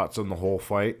good shots in the whole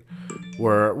fight,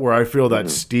 where I feel that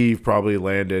Steve probably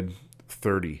landed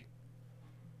 30.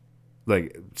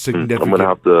 Like, significant. I'm going to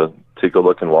have to take a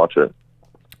look and watch it.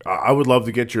 I would love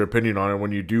to get your opinion on it.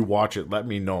 When you do watch it, let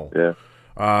me know. Yeah.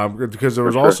 Because there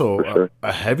was also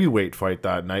a heavyweight fight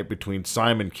that night between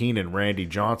Simon Keane and Randy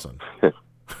Johnson.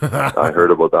 I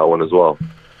heard about that one as well.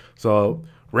 So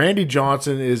Randy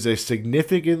Johnson is a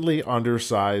significantly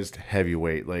undersized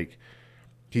heavyweight. Like,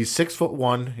 he's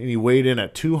 6'1" and he weighed in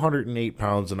at 208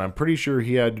 pounds, and I'm pretty sure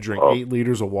he had to drink 8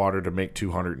 liters of water to make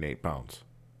 208 pounds.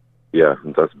 Yeah,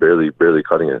 that's barely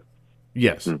cutting it.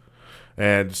 Yes.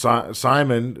 And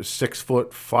Simon,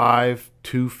 6'5",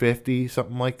 250,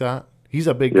 something like that. He's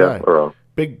a big guy.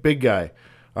 Big guy.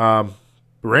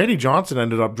 Randy Johnson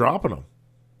ended up dropping him.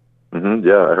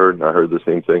 Yeah, I heard the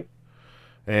same thing.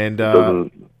 And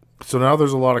so now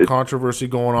there's a lot of controversy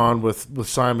going on with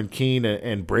Simon Keane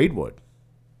and Braidwood.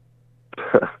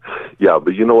 Yeah,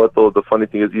 but you know what though? The funny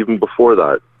thing is, even before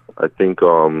that, I think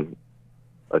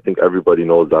everybody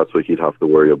knows that's what he'd have to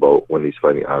worry about when he's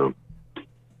fighting Adam.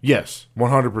 Yes,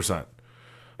 100%.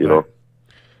 You know,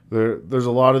 there's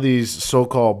a lot of these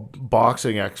so-called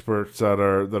boxing experts that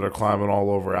are climbing all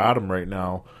over Adam right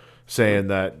now, saying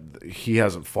that he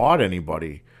hasn't fought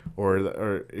anybody,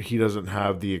 or he doesn't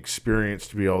have the experience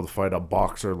to be able to fight a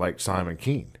boxer like Simon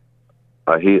Keane.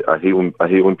 I hate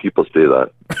when people say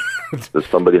that. If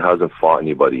somebody hasn't fought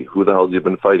anybody, who the hell has he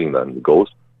been fighting then?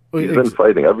 Ghost? He's been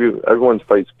fighting. Everyone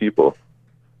fights people.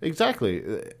 Exactly.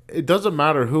 It doesn't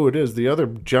matter who it is. The other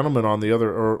gentleman on the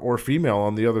other or female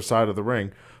on the other side of the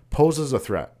ring poses a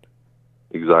threat.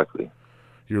 Exactly.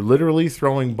 You're literally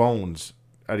throwing bones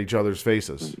at each other's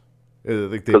faces.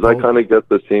 Because I kind of get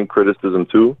the same criticism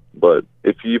too, but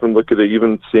if you even look at it,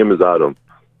 even same as Adam,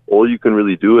 all you can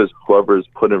really do is whoever is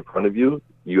put in front of you,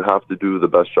 you have to do the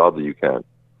best job that you can.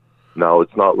 Now,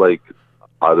 it's not like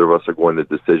either of us are going to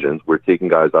decisions. We're taking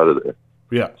guys out of there.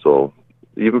 Yeah. So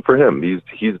even for him,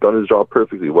 he's done his job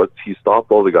perfectly. He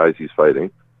stopped all the guys he's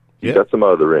fighting. He gets them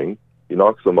out of the ring. He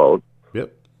knocks them out.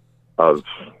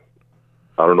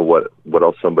 I don't know what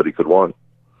else somebody could want.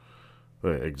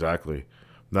 Right, exactly.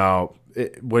 Now,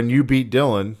 when you beat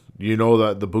Dylan, you know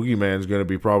that the boogeyman's going to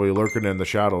be probably lurking in the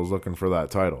shadows looking for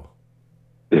that title.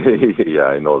 Yeah,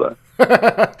 I know that.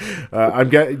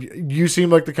 You seem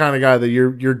like the kind of guy that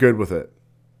you're good with it.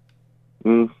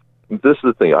 This is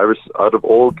the thing. Out of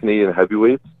all Canadian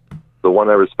heavyweights, the one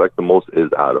I respect the most is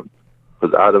Adam,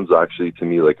 because Adam's actually to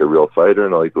me like a real fighter,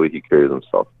 and I like the way he carries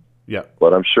himself. Yeah.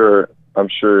 But I'm sure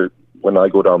when I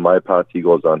go down my path, he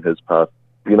goes down his path.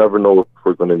 You never know if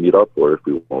we're going to meet up or if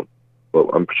we won't. But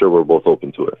I'm sure we're both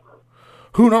open to it.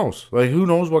 Who knows? Like, who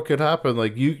knows what could happen?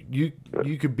 Like, you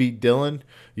could beat Dylan,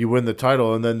 you win the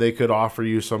title, and then they could offer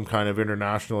you some kind of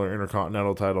international or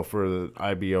intercontinental title for the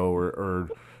IBO or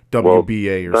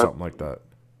WBA or something like that.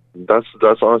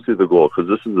 That's honestly the goal, because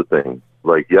this is the thing.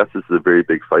 Like, yes, this is a very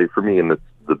big fight for me, and it's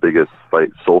the biggest fight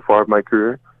so far of my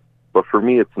career. But for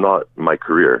me, it's not my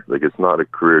career. Like, it's not a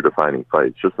career-defining fight.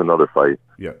 It's just another fight.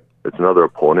 Yeah. It's another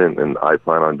opponent, and I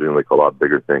plan on doing, like, a lot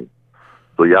bigger thing.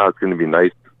 So, yeah, it's going to be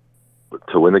nice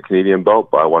to win the Canadian belt,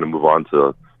 but I want to move on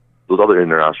to those other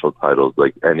international titles,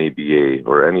 like NABA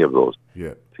or any of those,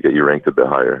 to get you ranked a bit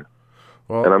higher.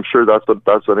 Well, and I'm sure that's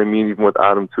what I mean, even with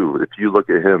Adam, too. If you look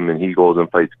at him and he goes and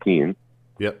fights Keane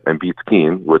and beats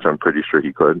Keane, which I'm pretty sure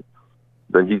he could,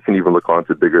 then he can even look on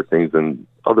to bigger things and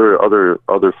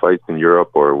other fights in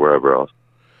Europe or wherever else.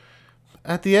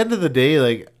 At the end of the day,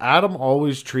 like, Adam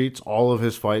always treats all of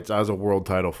his fights as a world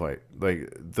title fight.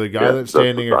 Like, the guy that's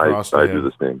standing across from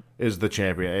him is the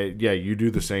champion. Yeah, you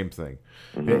do the same thing.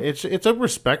 Mm-hmm. It's a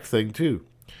respect thing too.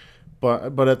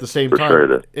 But at the same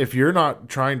time, if you're not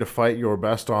trying to fight your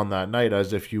best on that night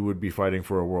as if you would be fighting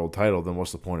for a world title, then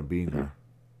what's the point of being there?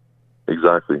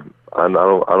 Exactly. And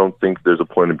I don't think there's a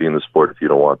point in being in the sport if you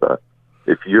don't want that.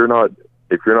 If you're not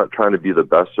trying to be the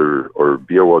best or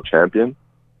be a world champion,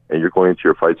 and you're going into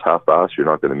your fights half-assed, you're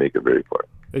not going to make it very far.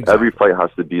 Exactly. Every fight has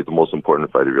to be the most important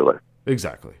fight of your life.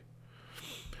 Exactly.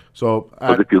 So,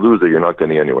 because if you lose it, you're not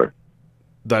getting anywhere.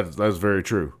 That's very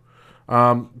true.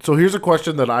 So here's a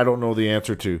question that I don't know the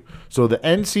answer to. So the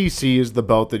NCC is the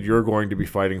belt that you're going to be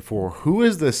fighting for. Who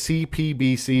is the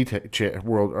CPBC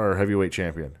world or heavyweight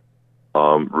champion?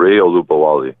 Ray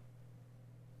Olubawale.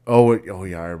 Oh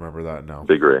yeah, I remember that now.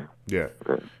 Big Ray. Yeah.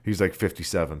 He's like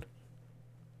 57.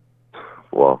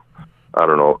 Well, I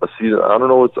don't know. I don't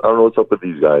know what's up with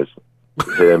these guys,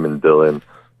 him and Dylan.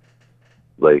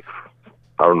 Like,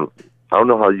 I don't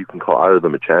know how you can call either of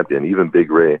them a champion. Even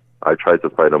Big Ray, I tried to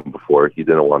fight him before. He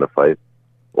didn't want to fight.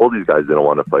 All these guys didn't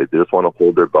want to fight. They just want to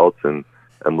hold their belts and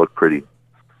look pretty.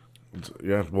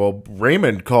 Yeah. Well,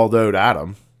 Raymond called out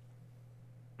Adam.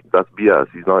 That's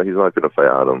BS. He's not going to fight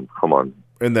Adam. Come on.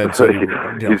 And then so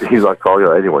he's not calling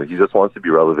out anyone. He just wants to be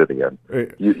relevant again.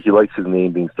 He likes his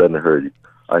name being said and heard.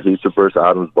 I hate to burst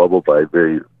Adam's bubble, but I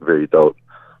very, very doubt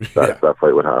that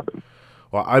fight would happen.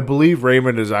 Well, I believe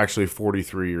Raymond is actually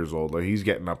 43 years old. Like, he's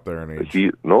getting up there in age.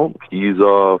 He's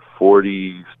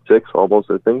 46 almost,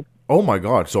 I think. Oh my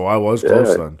God! So I was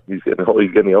close then. He's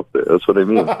getting up there. That's what I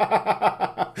mean.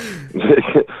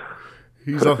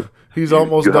 he's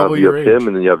almost double your age. You have him,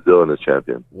 and then you have Dylan as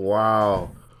champion.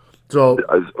 Wow. So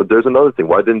there's another thing.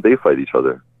 Why didn't they fight each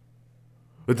other?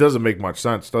 It doesn't make much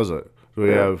sense, does it? So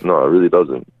no, it really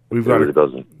doesn't. We've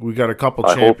got a couple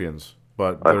champions,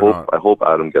 but I hope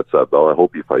Adam gets that belt. I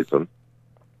hope he fights him.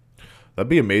 That'd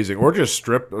be amazing. Or just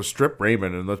strip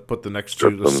Raymond and let's put the next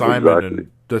two to Simon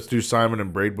and let's do Simon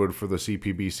and Braidwood for the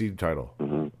CPBC title.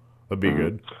 Mm-hmm. That'd be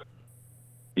good.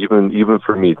 Even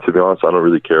for me, to be honest, I don't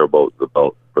really care about the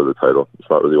belt for the title. It's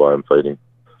not really why I'm fighting.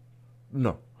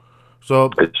 No. So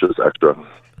it's just extra.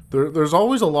 There's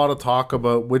always a lot of talk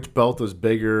about which belt is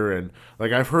bigger, and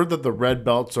like I've heard that the red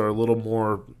belts are a little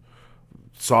more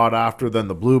sought after than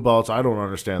the blue belts. I don't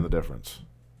understand the difference.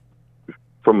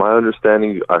 From my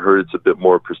understanding, I heard it's a bit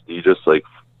more prestigious, like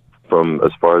from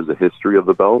as far as the history of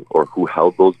the belt or who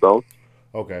held those belts.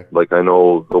 Okay. Like I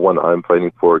know the one I'm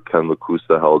fighting for, Ken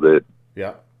Lacusta held it.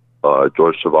 Yeah.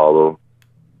 George Chuvalo,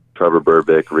 Trevor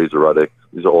Burbick, Razor Ruddock.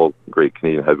 These are all great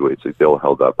Canadian heavyweights. Like, they all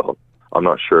held that belt. I'm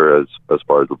not sure as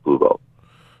far as the blue belt.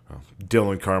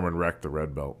 Dylan Carmen wrecked the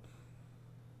red belt.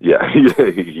 Yeah,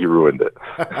 he ruined it.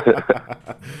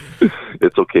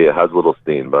 It's okay. It has a little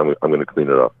stain, but I'm going to clean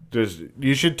it up.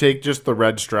 You should take just the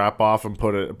red strap off and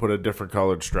put a different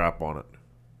colored strap on it.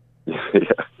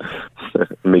 Yeah,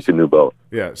 make a new belt.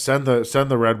 Yeah, send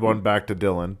the red one back to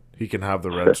Dylan. He can have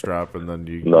the red strap, and then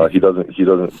you. No, he doesn't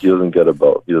get a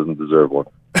belt. He doesn't deserve one.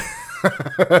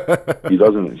 He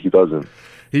doesn't.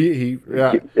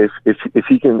 If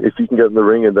he can get in the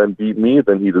ring and then beat me,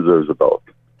 then he deserves a belt.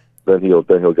 Then he'll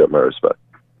get my respect.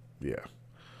 Yeah.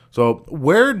 So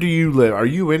where do you live? Are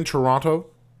you in Toronto?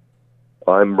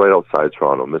 I'm right outside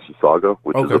Toronto, Mississauga,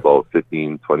 which is Okay. about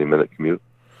 15, 20-minute commute.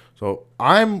 So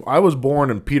I was born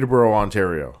in Peterborough,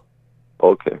 Ontario.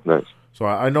 Okay, nice. So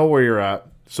I know where you're at.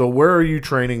 So where are you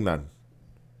training then?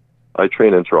 I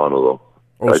train in Toronto, though.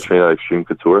 Oh, I train at Extreme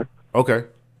Couture, okay.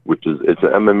 which is, it's an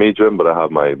MMA gym, but I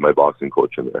have my boxing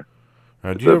coach in there. Do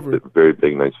It's you a ever very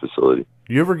big, nice facility.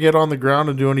 get on the ground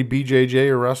and do any BJJ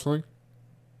or wrestling?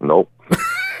 Nope.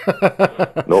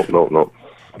 Nope. No,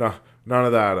 none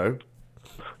of that.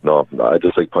 No, I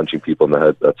just like punching people in the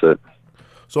head. That's it.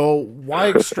 So why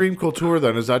Extreme Couture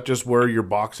then? Is that just where your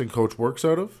boxing coach works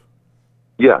out of?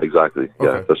 Yeah, exactly. Yeah,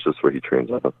 Okay. that's just where he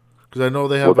trains at. Because I know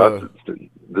they have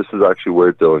This is actually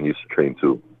where Dylan used to train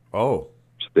too. Oh.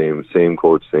 Same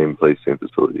coach, same place, same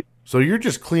facility. So you're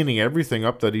just cleaning everything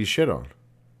up that he's shit on.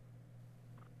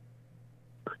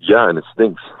 Yeah, and it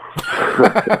stinks.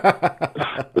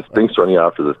 It stinks running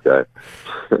after this guy.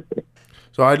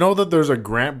 So I know that there's a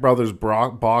Grant Brothers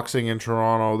boxing in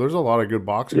Toronto. There's a lot of good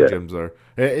boxing gyms there.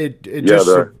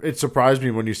 It surprised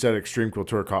me when you said Extreme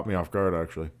Couture. Caught me off guard,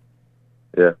 actually.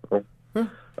 Yeah.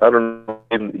 I don't know.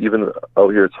 Even out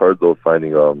here, it's hard though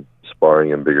finding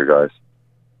sparring and bigger guys.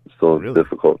 It's still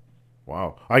difficult.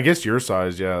 Wow. I guess your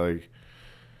size, yeah, like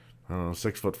I don't know,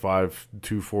 6'5",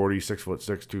 240, 6'6",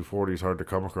 240 is hard to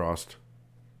come across.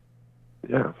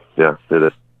 Yeah, it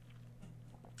is.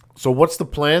 So what's the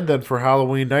plan then for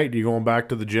Halloween night? Are you going back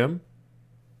to the gym?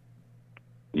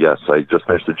 Yes, I just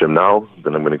finished the gym now.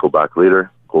 Then I'm going to go back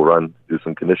later, go run, do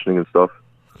some conditioning and stuff.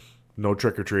 No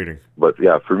trick or treating. But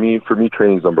yeah, for me,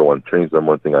 training's number one. Training's the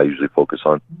number one thing I usually focus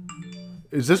on.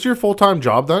 Is this your full-time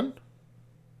job then?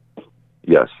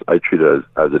 Yes, I treat it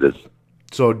as it is.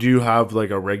 So do you have like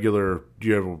do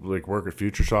you have like work at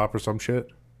Future Shop or some shit?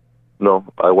 No,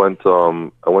 I went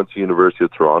to University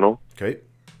of Toronto. Okay.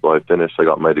 So I finished, I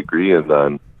got my degree, and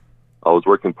then I was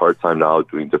working part-time now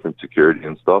doing different security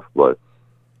and stuff, but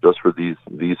just for these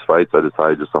fights, I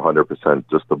decided just 100%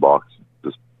 just to box,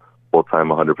 just full-time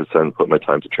 100%, put my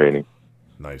time to training.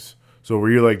 Nice. So were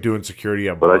you like doing security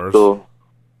at But bars? I still...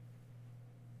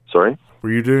 Sorry?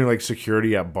 Were you doing like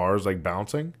security at bars, like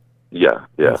bouncing? Yeah.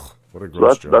 Ugh, what a So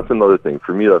gross job. that's another thing.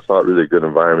 For me, that's not really a good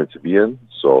environment to be in,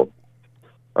 so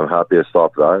I'm happy I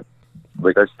stopped that.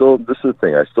 Like, this is the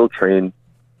thing, I still train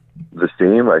the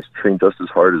same. I train just as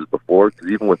hard as before,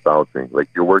 because even with bouncing, like,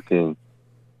 you're working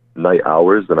night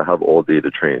hours, and I have all day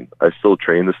to train. I still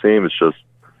train the same. It's just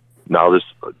now this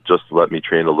just let me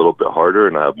train a little bit harder,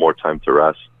 and I have more time to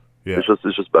rest. Yeah.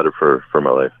 It's just better for my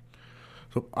life.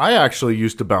 So I actually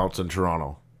used to bounce in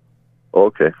Toronto. Oh,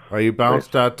 okay. You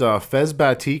bounced at Fez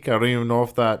Batik. I don't even know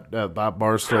if that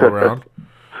bar's still around.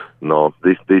 No,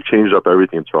 they changed up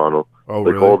everything in Toronto. Oh,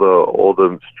 like really? all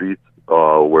the streets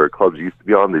where clubs used to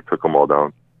be on, they took them all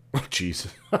down. Oh, jeez.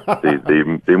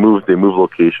 they moved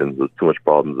locations. There's too much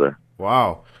problems there.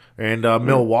 Wow. And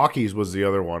Milwaukee's was the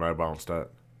other one I bounced at.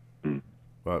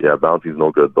 But, yeah, bouncing's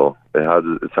no good though. It has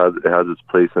its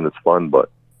place and it's fun,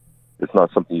 but it's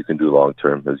not something you can do long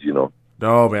term, as you know.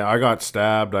 No, man, I got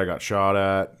stabbed. I got shot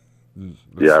at.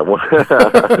 Yeah, I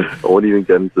won't even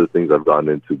get into the things I've gotten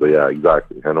into, but yeah,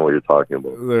 exactly. I know what you're talking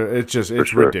about.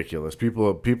 It's ridiculous.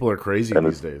 People are crazy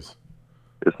these days.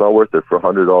 It's not worth it for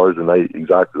 $100 a night.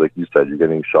 Exactly like you said, you're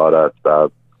getting shot at,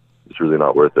 stabbed. It's really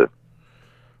not worth it.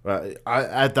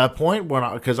 At that point,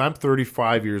 because I'm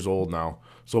 35 years old now,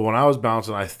 so when I was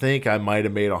bouncing, I think I might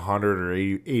have made $100 or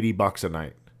 $80 a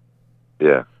night.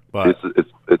 Yeah, but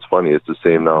it's funny. It's the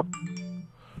same now.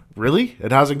 Really,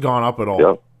 it hasn't gone up at all.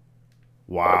 Yeah.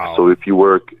 Wow. So if you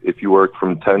work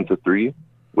from 10 to 3,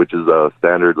 which is a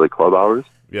standard like club hours,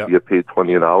 you get paid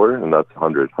 $20 an hour, and that's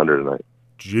 $100 a night.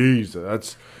 Jeez,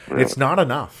 it's not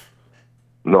enough.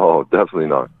 No, definitely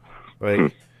not.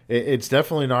 Like it's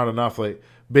definitely not enough. Like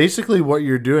basically, what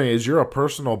you're doing is you're a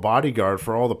personal bodyguard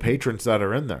for all the patrons that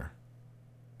are in there.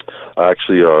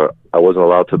 Actually, I wasn't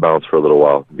allowed to bounce for a little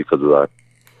while because of that.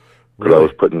 Because I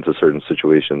was put into certain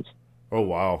situations. Oh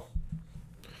wow.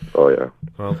 Oh yeah.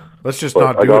 Well, let's just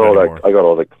not do it anymore. I got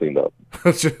all that cleaned up.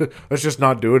 let's just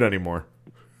not do it anymore.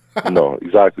 No,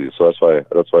 exactly. So that's why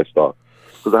I stopped.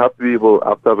 Because I have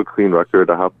to have a clean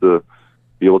record. I have to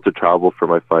be able to travel for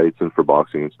my fights and for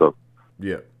boxing and stuff.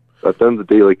 Yeah. At the end of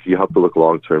the day, like, you have to look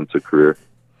long term to career.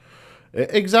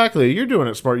 Exactly. You're doing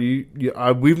it smart.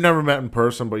 We've never met in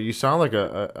person, but you sound like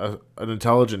an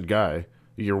intelligent guy.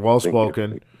 You're well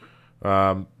spoken.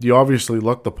 You obviously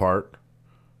look the part.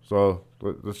 So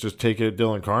let's just take it,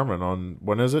 Dylan Carmen, on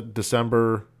when is it?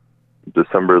 December the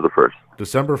 1st.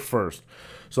 December 1st.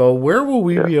 So where will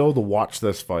we be able to watch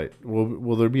this fight?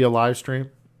 Will there be a live stream?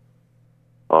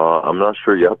 I'm I'm not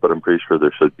sure yet, but I'm pretty sure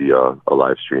there should be a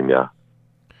live stream. Yeah.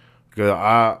 Good.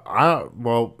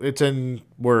 Well, it's in,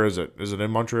 where is it? Is it in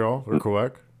Montreal or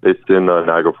Quebec? It's in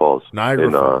Niagara Falls.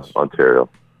 Niagara Falls. Ontario.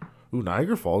 Ooh,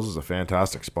 Niagara Falls is a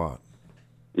fantastic spot.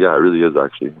 Yeah, it really is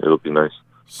actually. It'll be nice.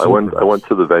 I went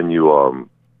to the venue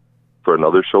for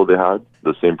another show they had,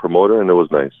 the same promoter, and it was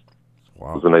nice.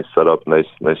 Wow. It was a nice setup,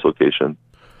 nice location.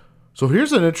 So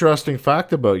here's an interesting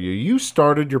fact about you. You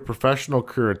started your professional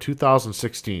career in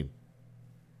 2016.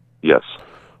 Yes.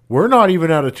 We're not even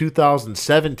out of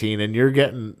 2017, and you're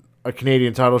getting a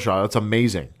Canadian title shot. That's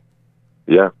amazing.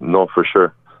 Yeah, no, for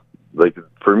sure. Like,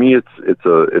 for me, it's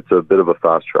a bit of a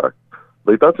fast track.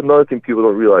 Like, that's another thing people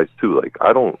don't realize too. Like,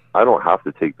 I don't have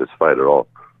to take this fight at all.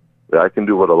 Like, I can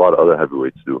do what a lot of other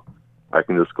heavyweights do. I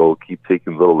can just go keep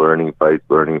taking little learning fights,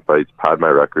 pad my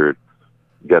record,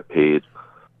 get paid.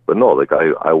 But no, like,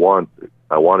 I want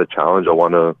a challenge. I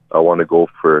want to go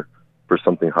for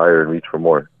something higher and reach for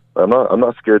more. I'm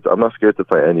not scared. I'm not scared to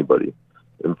fight anybody.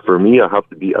 And for me, I have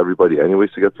to beat everybody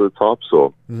anyways to get to the top.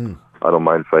 So I don't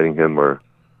mind fighting him or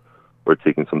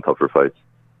taking some tougher fights.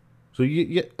 So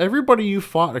everybody you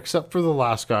fought except for the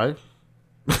last guy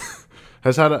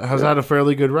has had a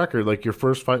fairly good record. Like, your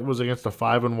first fight was against a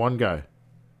 5-1 guy.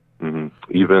 Mm-hmm.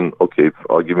 Even, okay,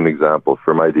 I'll give you an example.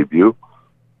 For my debut,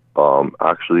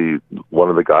 actually, one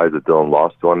of the guys that Dylan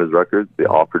lost to on his record, they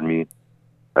offered me,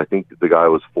 I think the guy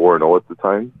was 4-0 at the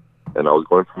time, and I was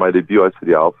going for my debut. I said,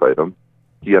 yeah, I'll fight him.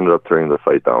 He ended up turning the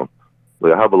fight down.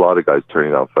 Like, I have a lot of guys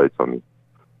turning down fights on me.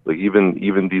 Like,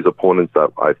 even these opponents that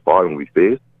I fought and we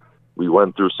faced, we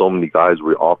went through so many guys,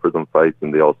 we offered them fights,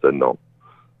 and they all said no.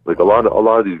 Like, a lot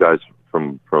of these guys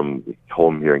from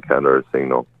home here in Canada are saying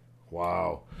no.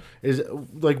 Wow.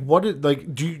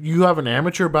 Do you have an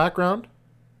amateur background?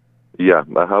 Yeah,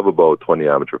 I have about 20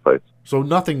 amateur fights. So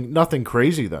nothing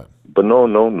crazy then? But no,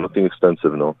 nothing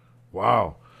extensive, no.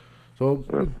 Wow. So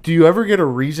do you ever get a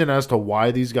reason as to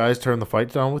why these guys turn the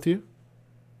fights down with you?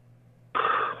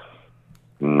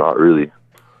 Not really.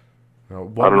 I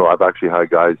don't know. I've actually had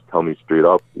guys tell me straight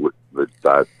up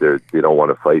that they don't want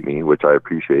to fight me, which I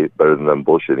appreciate, better than them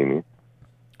bullshitting me.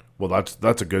 Well,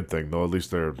 that's a good thing, though. At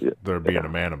least they're being a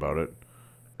man about it.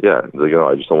 Yeah, like,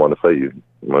 I just don't want to fight you.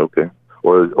 I'm like, okay.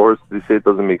 Or they say it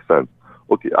doesn't make sense.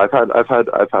 Okay, I've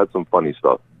had some funny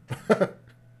stuff.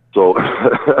 So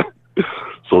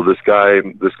so this guy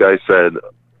said,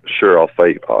 sure, I'll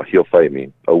fight. He'll fight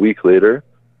me. A week later,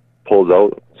 pulls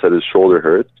out, said his shoulder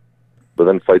hurts, but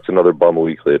then fights another bum a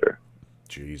week later.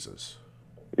 Jesus.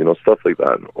 Stuff like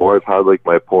that. Or I've had, like,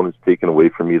 my opponents taken away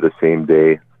from me the same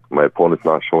day. My opponent's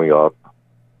not showing up.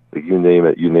 Like, you name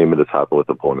it, it's happened with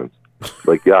opponents.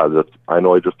 Like, yeah, I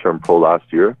know I just turned pro last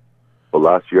year, but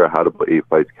last year I had about 8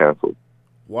 fights canceled.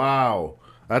 Wow.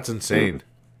 That's insane.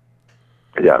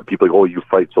 Yeah, people are like, oh, you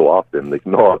fight so often. Like,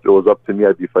 no, if it was up to me,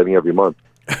 I'd be fighting every month.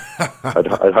 I'd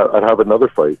have another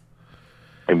fight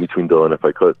in between Dylan if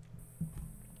I could.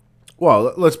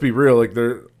 Well, let's be real. Like,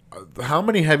 how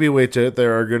many heavyweights out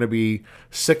there are going to be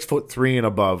 6'3" and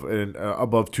above, and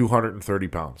above 230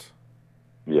 pounds?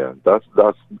 Yeah, that's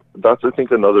I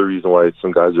think another reason why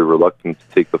some guys are reluctant to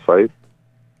take the fight.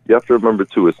 You have to remember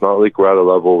too, it's not like we're at a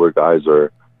level where guys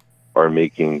are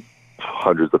making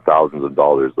hundreds of thousands of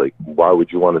dollars. Like, why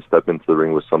would you want to step into the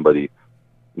ring with somebody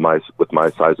with my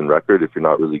size and record if you're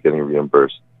not really getting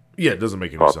reimbursed? Yeah, it doesn't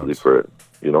make any properly sense for it.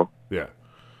 Yeah.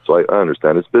 So I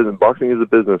understand. It's business. Boxing is a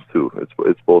business too.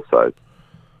 It's both sides.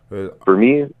 For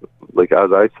me, like,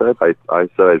 as I said, I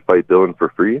said I'd fight Dylan for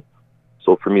free.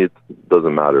 So for me, it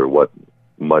doesn't matter what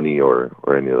money or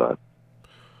any of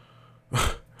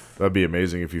that. That'd be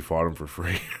amazing if you fought him for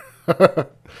free.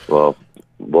 Well,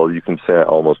 you can say I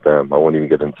almost am. I won't even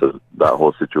get into that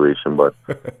whole situation, but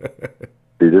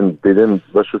they didn't.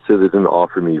 Let's just say they didn't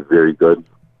offer me very good.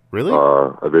 Really?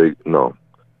 No.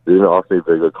 They didn't offer me a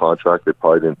very good contract. They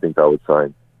probably didn't think I would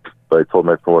sign. But I told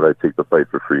my promoter I'd take the fight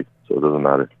for free, so it doesn't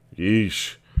matter.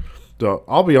 Yeesh. So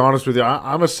I'll be honest with you.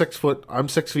 I'm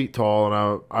 6 feet tall,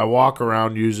 and I walk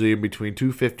around usually in between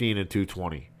 215 and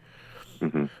 220.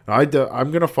 Mm-hmm.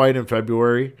 I'm gonna fight in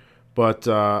February, but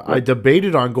I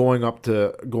debated on going up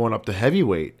to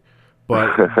heavyweight.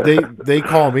 But they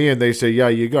call me and they say, yeah,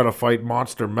 you got to fight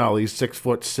Monster Mel. He's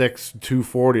 6'6",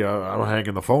 240. I'm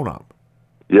hanging the phone up.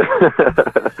 Yeah,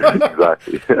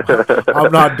 exactly.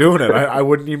 I'm not doing it. I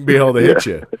wouldn't even be able to hit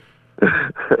you.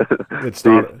 It's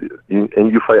not.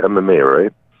 And you fight MMA,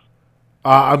 right?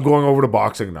 I'm going over to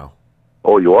boxing now.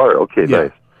 Oh, you are? Okay, yeah.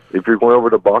 Nice. If you're going over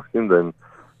to boxing, then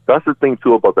that's the thing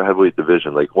too about the heavyweight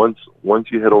division. Like, once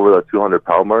you hit over that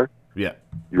 200-pound mark, yeah,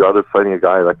 you're either fighting a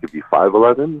guy that could be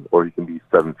 5'11" or he can be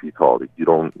 7 feet tall. Like, you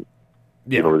don't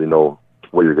really know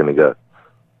what you're going to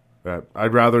get.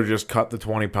 I'd rather just cut the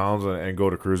 20 pounds and go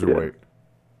to cruiserweight.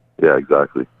 Yeah,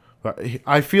 exactly. But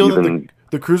I feel that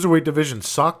the cruiserweight division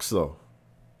sucks, though.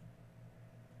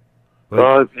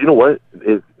 You know what?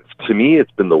 To me,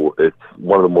 it's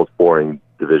one of the most boring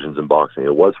divisions in boxing.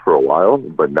 It was for a while,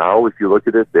 but now if you look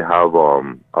at it, they have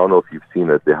I don't know if you've seen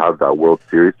it. They have that World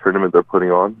Series tournament they're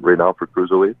putting on right now for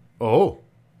cruiserweight. Oh,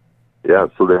 yeah.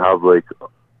 So they have like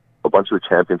a bunch of the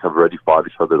champions have already fought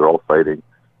each other. They're all fighting,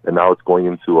 and now it's going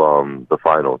into the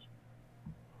finals.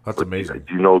 That's amazing.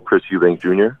 Do you know Chris Eubank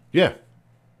Jr.? Yeah.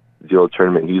 Do you know the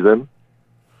tournament he's in?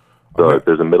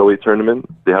 There's a middleweight tournament.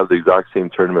 They have the exact same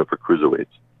tournament for cruiserweights.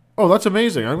 Oh, that's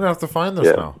amazing. I'm gonna have to find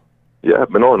this now. Yeah,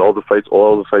 but no, and all the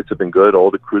fights have been good.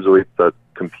 All the cruiserweights that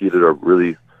competed are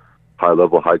really high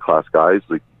level, high class guys.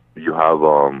 Like you have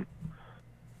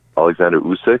Alexander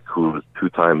Usyk, who's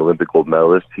 2-time Olympic gold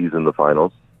medalist. He's in the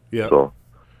finals. Yeah. So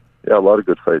yeah, a lot of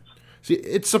good fights. See,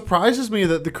 it surprises me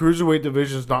that the cruiserweight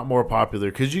division is not more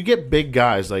popular because you get big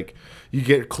guys, like you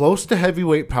get close to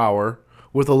heavyweight power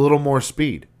with a little more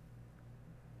speed.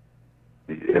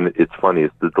 And it's funny,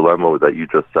 it's the dilemma that you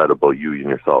just said about you and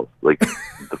yourself. Like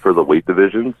for the weight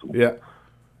divisions, yeah.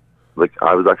 Like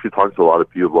I was actually talking to a lot of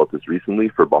people about this recently.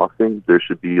 For boxing, there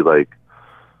should be like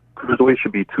cruiserweight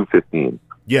should be 215.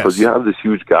 Yes. Because you have this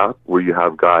huge gap where you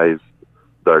have guys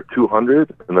that are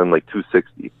 200 and then like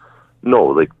 260. No,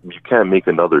 like you can't make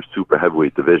another super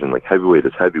heavyweight division. Like heavyweight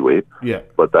is heavyweight. Yeah.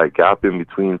 But that gap in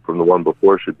between from the one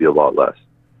before should be a lot less.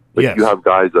 Like you have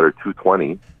guys that are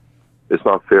 220. It's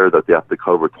not fair that they have to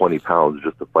cut over 20 pounds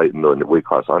just to fight in the weight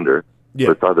class under. Yeah.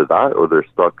 But it's either that or they're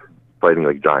stuck fighting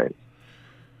like giants.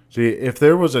 See, if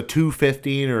there was a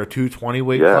 215 or a 220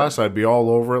 weight class, I'd be all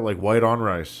over it like white on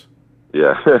rice.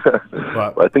 Yeah.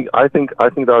 But I think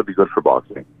that would be good for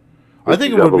boxing. I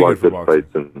think it would be good for boxing.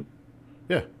 Fights and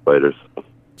fighters.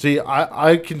 See,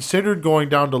 I considered going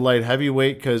down to light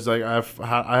heavyweight because I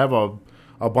have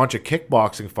a bunch of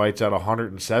kickboxing fights at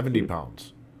 170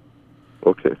 pounds.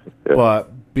 Okay. Yeah.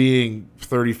 But being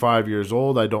 35 years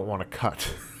old, I don't want to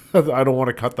cut. I don't want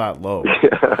to cut that low.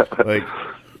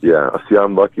 See,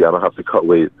 I'm lucky. I don't have to cut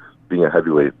weight being a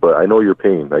heavyweight, but I know your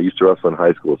pain. I used to wrestle in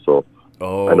high school, so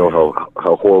I know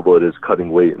how horrible it is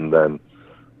cutting weight and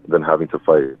then having to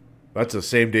fight. That's a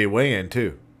same day weigh-in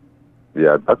too.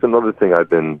 Yeah, that's another thing I've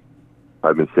been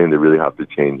saying they really have to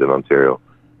change in Ontario.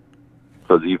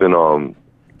 Because even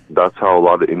that's how a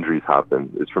lot of injuries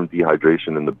happen. It's from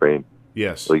dehydration in the brain.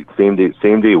 Yes. Like same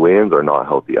day weigh-ins are not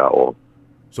healthy at all.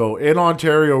 So in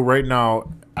Ontario right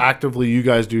now, actively you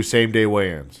guys do same day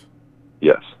weigh-ins.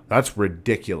 Yes. That's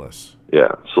ridiculous.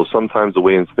 Yeah. So sometimes the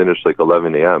weigh-ins finish like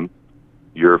 11 a.m.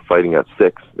 You're fighting at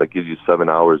 6. That gives you 7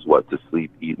 hours to sleep,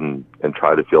 eat, and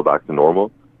try to feel back to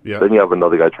normal. Yeah. Then you have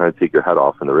another guy trying to take your head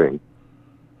off in the ring.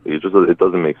 It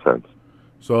doesn't make sense.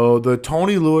 So the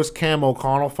Tony Lewis Cam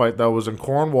O'Connell fight that was in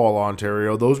Cornwall,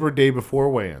 Ontario, those were day before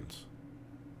weigh-ins.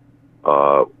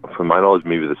 From my knowledge,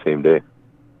 maybe the same day.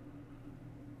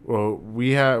 Well,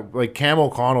 we have Cam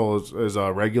O'Connell is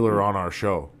a regular on our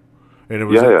show, and it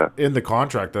was in the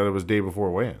contract that it was day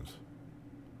before weigh-ins.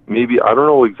 Maybe I don't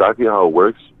know exactly how it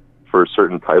works for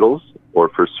certain titles or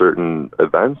for certain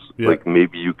events. Yeah. Like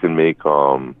maybe you can make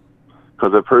because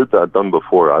I've heard that done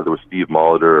before, either with Steve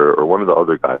Molitor or one of the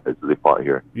other guys that they fought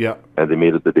here. Yeah, and they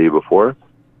made it the day before.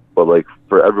 But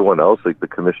for everyone else, the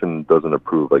commission doesn't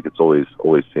approve. It's always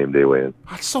same day weigh-in.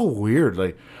 That's so weird.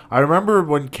 I remember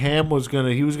when Cam was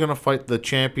gonna fight the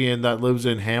champion that lives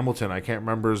in Hamilton. I can't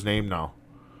remember his name now.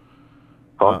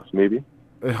 Cox, maybe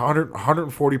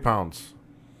 140 pounds.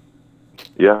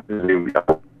 Yeah.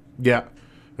 Yeah.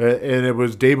 And it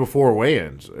was day before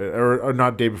weigh-ins, or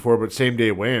not day before, but same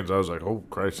day weigh-ins. I was like, "Oh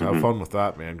Christ, have fun with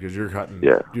that, man!" Because you're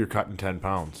cutting 10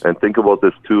 pounds. And think about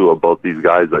this too, about these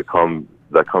guys that come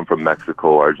from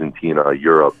Mexico, Argentina,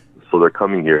 Europe. So they're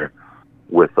coming here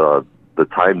with the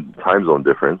time zone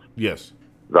difference. Yes,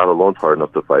 that alone's hard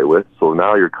enough to fight with. So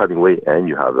now you're cutting weight and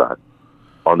you have that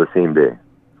on the same day.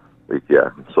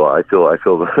 So I feel I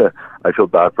feel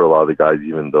bad for a lot of the guys,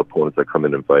 even the opponents that come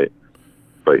in and fight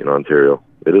in Ontario.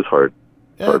 It is hard.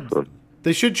 Hard for them.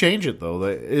 They should change it though.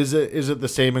 Is it the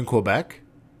same in Quebec?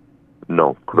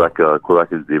 No, Quebec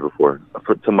is the day before.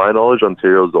 To my knowledge,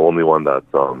 Ontario is the only one that's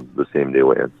the same day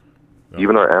weigh-ins. Oh.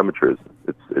 Even our amateurs,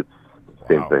 it's the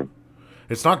same thing.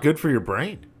 It's not good for your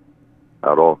brain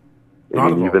at all.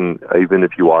 Even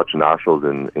if you watch nationals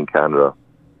in Canada,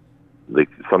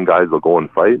 some guys will go and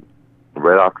fight.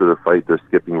 Right after the fight, they're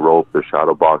skipping rope, they're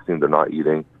shadow boxing, they're not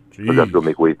eating. But they have to go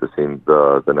make weight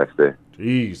the next day.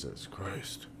 Jesus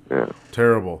Christ! Yeah,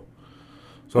 terrible.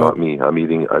 So not me. I'm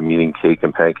eating cake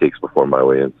and pancakes before my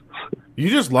weigh-ins. You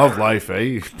just love life, eh?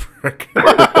 You prick.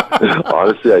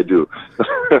 Honestly, I do.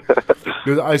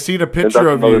 'Cause I seen a And picture that's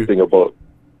of another you. thing about.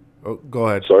 Oh, go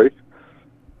ahead. Sorry.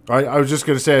 I was just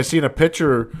going to say, I seen a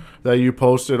picture that you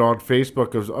posted on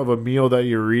Facebook of a meal that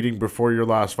you were eating before your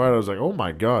last fight. I was like, oh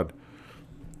my God.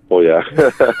 Oh yeah,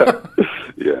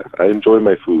 yeah. I enjoy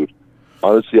my food.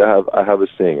 Honestly, I have a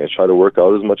saying. I try to work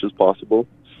out as much as possible,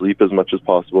 sleep as much as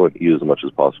possible, and eat as much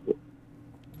as possible.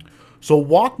 So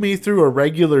walk me through a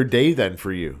regular day then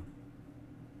for you.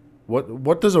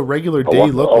 What does a regular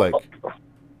day look like?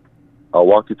 I'll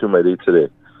walk you through my day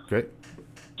today. Okay.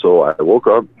 So I woke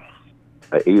up,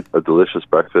 I ate a delicious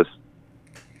breakfast.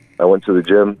 I went to the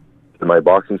gym, did my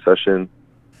boxing session,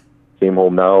 came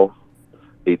home now,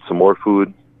 ate some more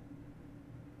food.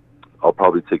 I'll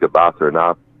probably take a bath or a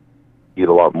nap, eat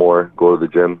a lot more, go to the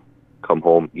gym, come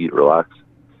home, eat, relax.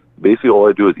 Basically, all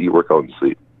I do is eat, work out, and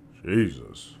sleep.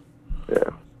 Jesus. Yeah.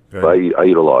 Okay. But I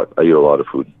eat a lot. I eat a lot of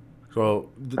food. So,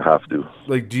 I have to.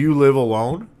 like, do you live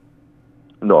alone?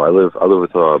 No, I live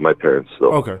with my parents.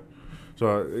 So. Okay.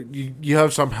 So you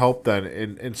have some help then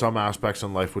in some aspects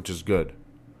in life, which is good.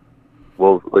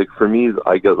 Well, like for me,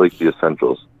 I get like the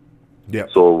essentials. Yeah.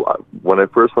 So when I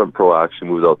first went pro, I actually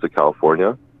moved out to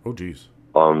California. Oh, geez.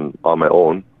 On my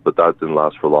own, but that didn't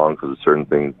last for long because of certain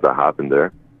things that happened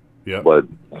there. Yeah. But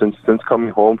since coming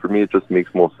home, for me, it just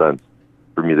makes more sense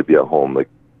for me to be at home. Like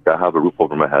I have a roof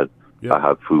over my head. Yeah. I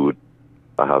have food.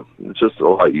 It's just a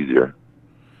lot easier.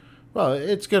 Well,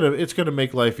 it's gonna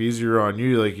make life easier on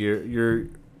you. Like you're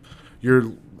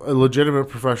a legitimate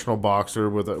professional boxer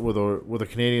with a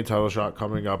Canadian title shot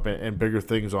coming up and bigger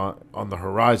things on the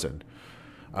horizon.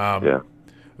 Yeah.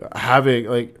 Having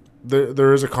like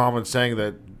there is a common saying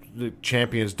that the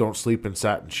champions don't sleep in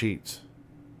satin sheets.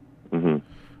 Mm-hmm.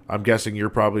 I'm guessing you're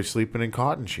probably sleeping in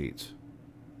cotton sheets.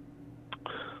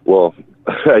 Well,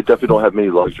 I definitely don't have many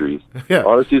luxuries. Yeah.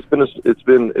 Honestly, it's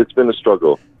been a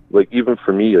struggle. Like even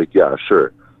for me, like yeah,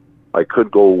 sure, I could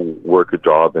go work a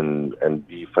job and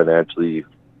be financially,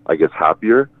 I guess,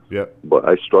 happier. Yeah. But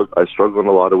I struggle in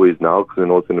a lot of ways now because I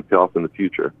know it's going to pay off in the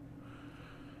future.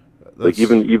 Like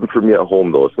even for me at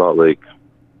home though, it's not like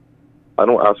I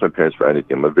don't ask my parents for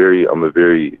anything. I'm a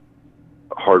very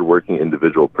hardworking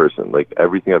individual person. Like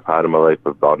everything I've had in my life,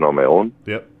 I've gotten on my own.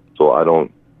 Yep. So I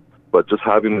don't. But just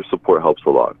having the support helps a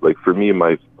lot. Like for me,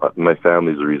 my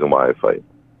family is the reason why I fight.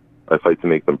 I fight to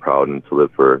make them proud and to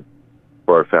live for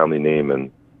our family name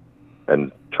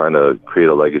and trying to create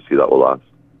a legacy that will last.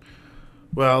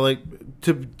 Well, like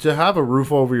to have a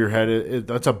roof over your head,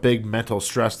 that's a big mental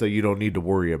stress that you don't need to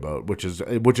worry about, which is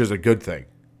a good thing.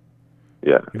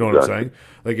 Yeah, you know what I'm saying?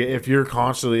 Like if you're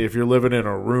living in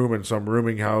a room in some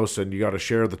rooming house and you got to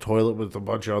share the toilet with a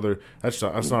bunch of other, that's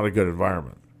not a good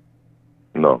environment.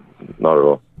 No, not at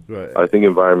all. Right. I think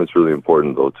environment's really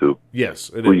important though too.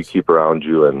 Yes, it Who is. you keep around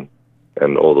you and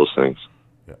all those things.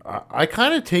 Yeah, I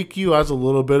kind of take you as a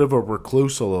little bit of a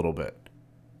recluse, a little bit.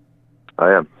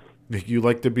 I am. You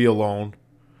like to be alone.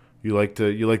 You like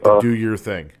to do your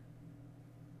thing.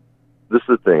 This is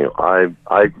the thing.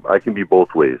 I can be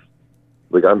both ways.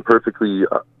 Like I'm perfectly,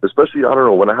 especially I don't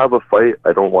know, when I have a fight,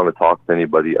 I don't want to talk to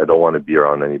anybody. I don't want to be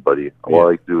around anybody. Yeah. All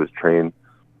I like to do is train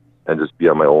and just be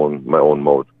on my own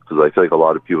mode because I feel like a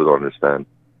lot of people don't understand.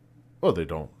 Oh, they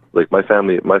don't. Like my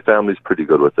family's pretty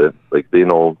good with it. Like they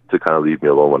know to kind of leave me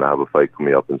alone when I have a fight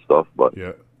coming up and stuff. But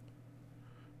yeah.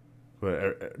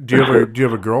 But, do you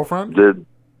have a girlfriend?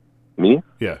 Me?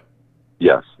 Yeah.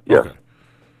 Yes. Yes. Okay.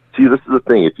 See, this is the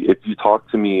thing. If you talk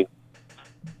to me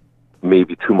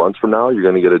maybe 2 months from now, you're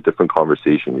gonna get a different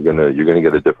conversation. You're gonna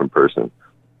get a different person.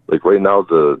 Like right now,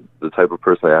 the type of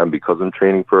person I am because I'm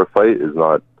training for a fight is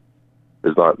not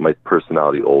my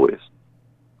personality always.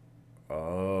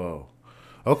 Oh.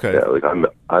 Okay. Yeah, like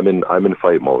I'm in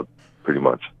fight mode pretty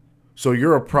much. So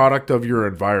you're a product of your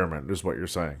environment, is what you're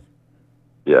saying.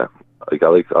 Yeah. Like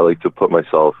I like to put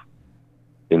myself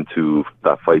into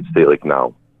that fight state like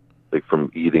now. Like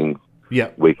from eating,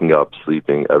 waking up,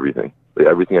 sleeping, everything. Like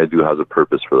everything I do has a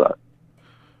purpose for that.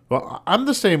 Well, I'm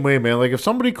the same way, man. Like if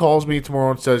somebody calls me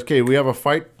tomorrow and says, "Okay, we have a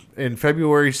fight in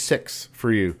February 6th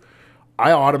for you,"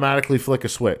 I automatically flick a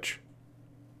switch.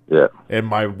 Yeah. And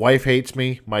my wife hates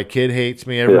me, my kid hates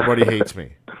me, everybody hates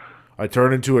me. I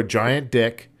turn into a giant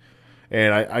dick,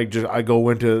 and I go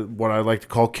into what I like to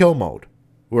call kill mode,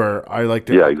 where I like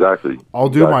to. Yeah, exactly. I'll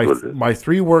do my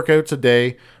 3 workouts a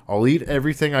day. I'll eat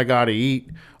everything I gotta eat.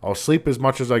 I'll sleep as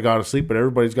much as I gotta sleep, but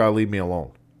everybody's gotta leave me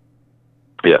alone.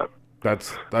 Yeah.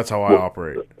 That's how I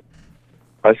operate.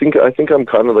 I think I'm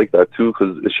kind of like that too,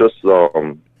 because it's just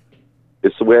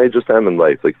it's the way I just am in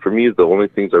life. Like for me, the only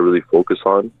things I really focus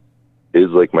on is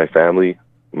like my family,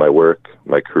 my work,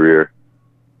 my career,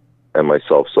 and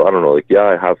myself. So I don't know, like, yeah,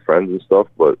 I have friends and stuff,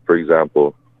 but for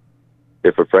example,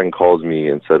 if a friend calls me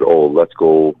and said, oh, let's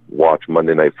go watch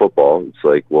Monday Night Football, it's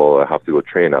like, well, I have to go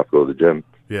train, I have to go to the gym.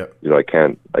 Yeah. You know,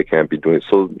 I can't be doing it.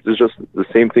 So there's just the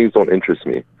same things don't interest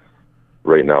me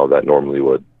right now that normally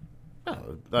would.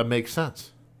 Oh, that makes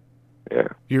sense. Yeah.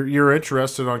 You're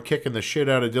interested on kicking the shit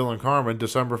out of Dylan Carmen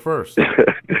December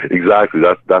 1st. Exactly.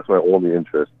 That's my only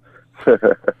interest.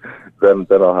 Then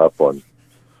I'll have fun.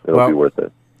 It'll be worth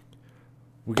it.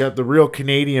 We got the real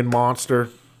Canadian monster.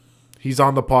 He's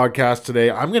on the podcast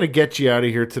today. I'm going to get you out of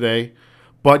here today,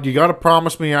 but you got to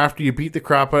promise me after you beat the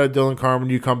crap out of Dylan Carmen,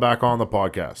 you come back on the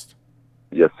podcast.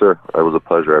 Yes, sir. It was a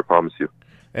pleasure. I promise you.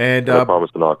 And I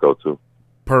promise to knock out too.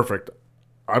 Perfect.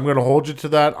 I'm going to hold you to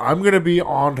that. I'm going to be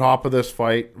on top of this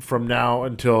fight from now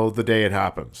until the day it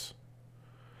happens.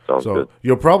 Sounds good.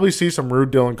 You'll probably see some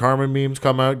rude Dylan Carmen memes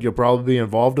come out. You'll probably be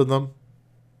involved in them.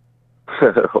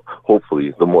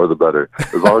 Hopefully, the more the better.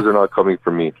 As long as they're not coming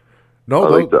from me. No,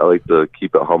 I like to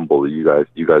keep it humble. You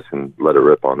guys can let it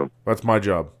rip on them. That's my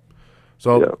job.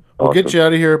 So yeah, we'll get you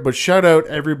out of here. But shout out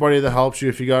everybody that helps you.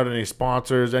 If you got any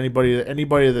sponsors, anybody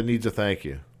that needs a thank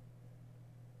you.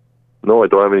 No, I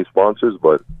don't have any sponsors,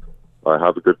 but I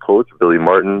have a good coach, Billy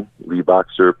Martin. Lee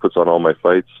Baxter puts on all my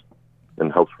fights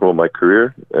and helps promote my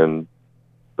career, and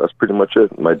that's pretty much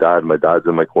it. My dad's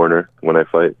in my corner when I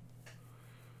fight.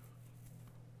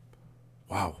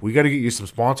 Wow, we got to get you some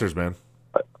sponsors, man.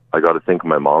 I got to thank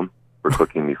my mom for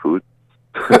cooking me food.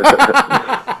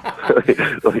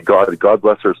 Like God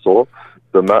bless her soul.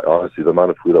 Honestly, the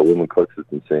amount of food that woman cooks is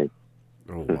insane.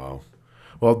 Oh wow.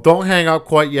 Well, don't hang up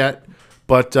quite yet.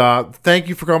 But thank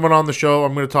you for coming on the show.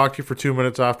 I'm going to talk to you for 2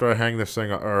 minutes after I hang this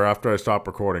thing, or after I stop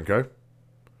recording, okay?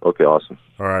 Okay, awesome.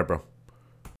 All right, bro.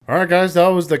 All right, guys, that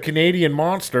was the Canadian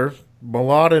monster,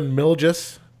 Mladen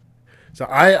Miljas. So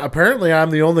I'm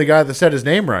the only guy that said his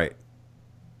name right.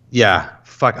 Yeah,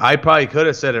 fuck. I probably could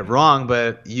have said it wrong,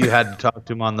 but you had to talk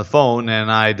to him on the phone, and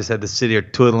I just had to sit here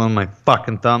twiddling my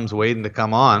fucking thumbs waiting to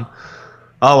come on.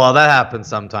 Oh, well, that happens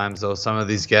sometimes, though. Some of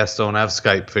these guests don't have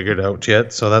Skype figured out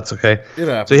yet, so that's okay. It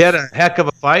happens. So he had a heck of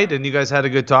a fight, and you guys had a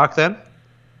good talk then?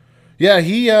 Yeah,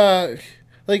 he,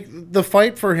 the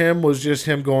fight for him was just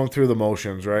him going through the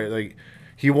motions, right? Like,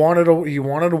 he wanted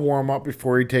to warm up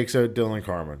before he takes out Dylan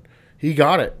Carmen. He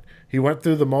got it. He went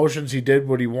through the motions. He did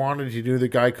what he wanted. He knew the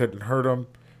guy couldn't hurt him.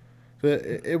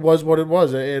 It was what it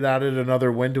was. It added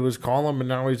another win to his column, and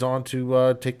now he's on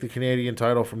to take the Canadian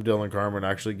title from Dylan Carmen,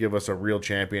 actually give us a real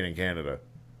champion in Canada.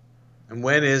 And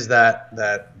when is that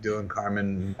Dylan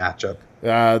Carmen matchup?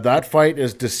 That fight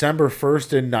is December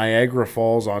 1st in Niagara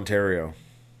Falls, Ontario.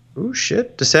 Oh,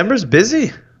 shit. December's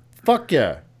busy. Fuck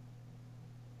yeah.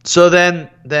 So then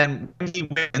when he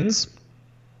wins,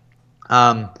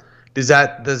 does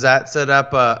that set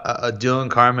up a Dylan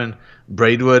Carmen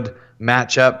Braidwood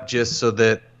matchup just so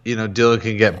that Dylan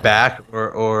can get back,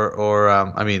 or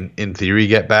I mean, in theory,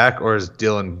 get back, or is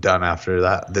Dylan done after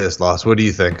this loss? What do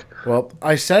you think? Well,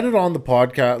 I said it on the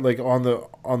podcast, like on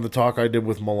the talk I did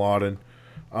with Mladen.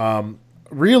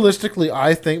 Realistically,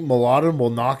 I think Mladen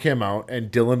will knock him out,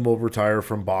 and Dylan will retire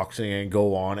from boxing and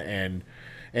go on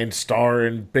and star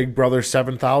in Big Brother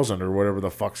 7000 or whatever the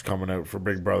fuck's coming out for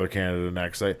Big Brother Canada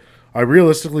next. I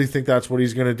realistically think that's what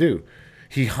he's going to do.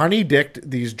 He honey-dicked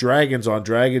these dragons on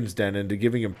Dragon's Den into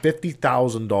giving him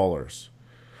 $50,000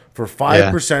 for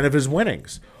 5% of his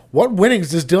winnings. What winnings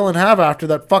does Dylan have after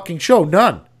that fucking show?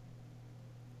 None.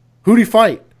 Who'd he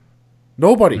fight?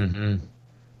 Nobody. Mm-hmm.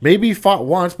 Maybe he fought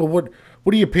once, but what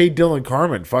do you pay Dylan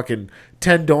Carmen? Fucking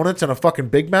 10 donuts and a fucking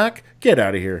Big Mac? Get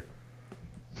out of here.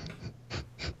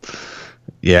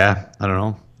 Yeah, I don't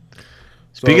know.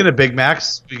 Speaking of Big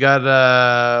Macs, we got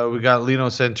Lino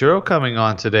Santoro coming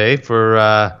on today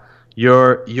for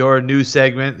your new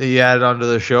segment that you added onto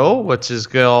the show, which is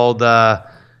called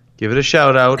Give It a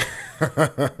Shout Out.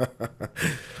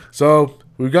 So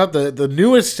we've got the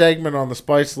newest segment on the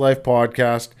Spice Life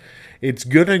podcast. It's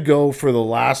gonna go for the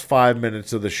last 5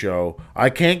 minutes of the show. I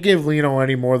can't give Lino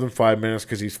any more than 5 minutes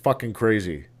because he's fucking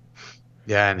crazy.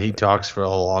 Yeah, and he talks for a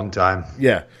long time.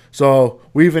 Yeah. So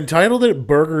we've entitled it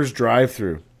Burgers Drive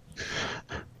Thru,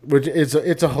 which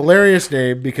it's a hilarious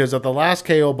name because at the last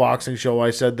KO boxing show I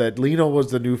said that Lino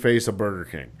was the new face of Burger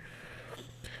King.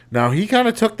 Now he kind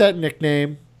of took that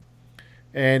nickname,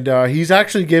 and he's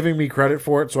actually giving me credit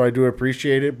for it, so I do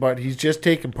appreciate it. But he's just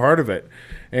taken part of it,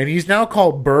 and he's now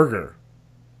called Burger.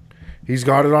 He's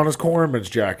got it on his cornerman's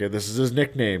jacket. This is his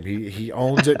nickname. He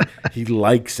owns it. He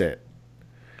likes it.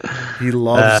 He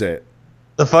loves it.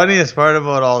 The funniest part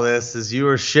about all this is you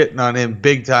were shitting on him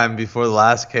big time before the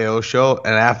last KO show,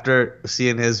 and after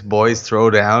seeing his boys throw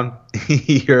down,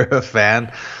 you're a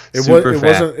fan. Super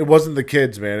fan. It wasn't the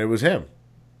kids, man. It was him.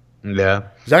 Yeah.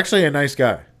 He's actually a nice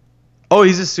guy. Oh,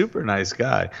 he's a super nice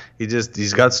guy.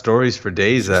 He's got stories for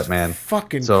days, that man.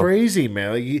 Fucking crazy,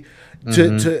 man. Like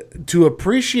to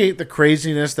appreciate the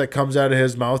craziness that comes out of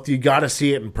his mouth, you got to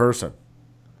see it in person.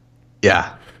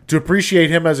 Yeah. To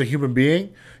appreciate him as a human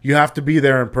being, you have to be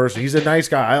there in person. He's a nice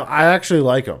guy. I actually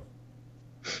like him.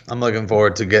 I'm looking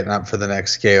forward to getting up for the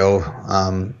next KO.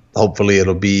 Hopefully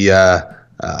it'll be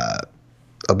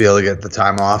I'll be able to get the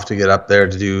time off to get up there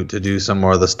to do some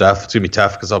more of the stuff. It's gonna be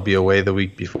tough because I'll be away the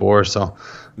week before. So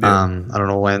I don't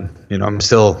know when. I'm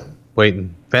still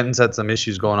waiting. Fenton's had some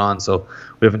issues going on, so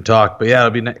we haven't talked. But yeah,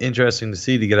 it'll be interesting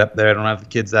to get up there. I don't have the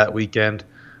kids that weekend,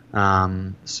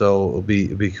 so it'll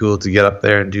be cool to get up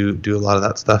there and do a lot of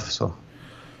that stuff. So.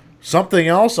 Something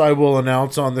else I will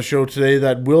announce on the show today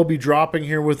that will be dropping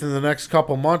here within the next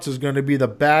couple months is going to be the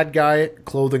Bad Guy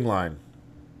clothing line.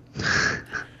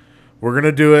 We're going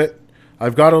to do it.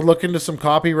 I've got to look into some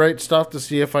copyright stuff to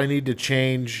see if I need to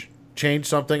change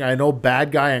something. I know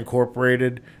Bad Guy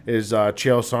Incorporated is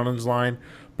Chael Sonnen's line,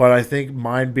 but I think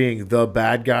mine being the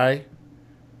Bad Guy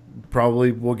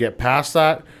probably will get past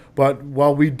that. But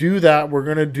while we do that, we're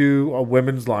going to do a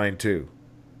women's line too.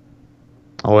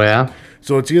 Oh, yeah?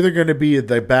 So it's either going to be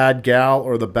the bad gal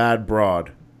or the bad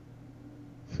broad.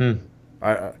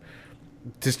 I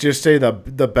just say the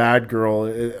bad girl.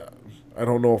 I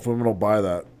don't know if women will buy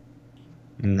that.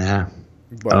 Nah.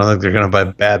 But I don't think they're going to buy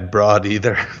bad broad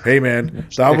either. Hey, man,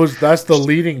 that's the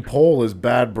leading poll is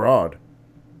bad broad.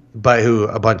 By who?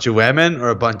 A bunch of women or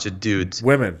a bunch of dudes?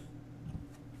 Women.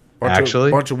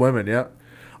 Actually? Bunch of women, yeah.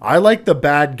 I like the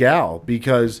bad gal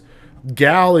because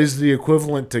gal is the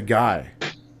equivalent to guy.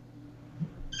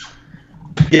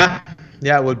 Yeah,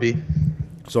 it would be.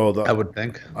 So I would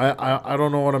think. I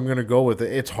don't know what I'm gonna go with.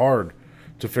 It's hard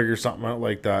to figure something out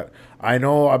like that. I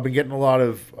know I've been getting a lot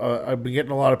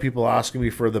of people asking me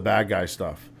for the bad guy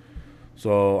stuff.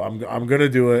 So I'm gonna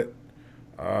do it.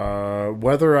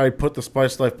 Whether I put the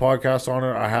Spice Life podcast on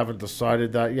it, I haven't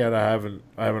decided that yet. I haven't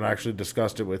actually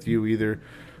discussed it with you either.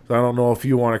 So I don't know if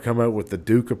you want to come out with the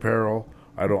Duke apparel.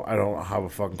 I don't have a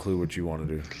fucking clue what you want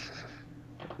to do.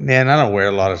 Man, I don't wear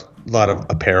a lot of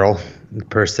apparel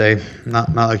per se.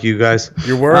 Not like you guys.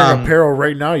 You're wearing apparel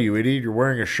right now, you idiot. You're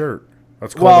wearing a shirt.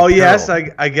 That's called well, apparel. yes, I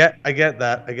get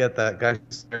that. I get that.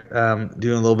 Guys,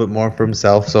 doing a little bit more for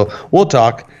himself. So we'll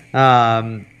talk.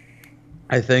 I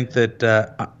think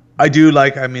that I do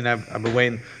like. I mean, I've been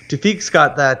waiting. Tafik's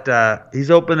got that.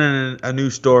 He's opening a new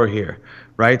store here,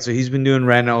 right? So he's been doing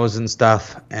renos and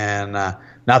stuff, and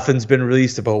nothing's been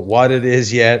released about what it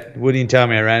is yet. Wouldn't you tell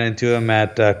me? I ran into him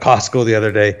at Costco the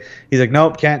other day. He's like,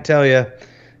 nope, can't tell you.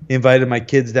 He invited my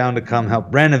kids down to come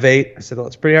help renovate. I said, well,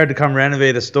 it's pretty hard to come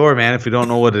renovate a store, man, if you don't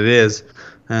know what it is.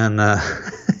 And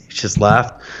he just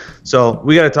laughed. So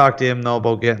we got to talk to him, though,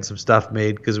 about getting some stuff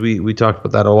made because we talked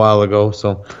about that a while ago.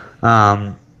 So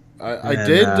I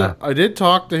did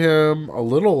talk to him a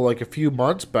little, like a few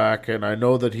months back, and I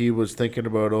know that he was thinking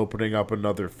about opening up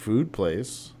another food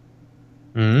place.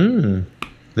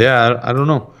 Yeah, I don't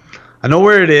know. I know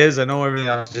where it is. I know everything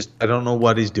else. Just I don't know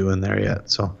what he's doing there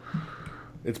yet. So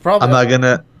it's probably I'm not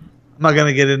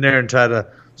gonna get in there and try to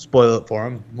spoil it for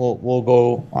him. We'll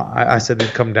go. I said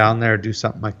he'd come down there and do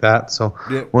something like that. So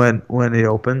yeah. when he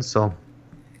opens, so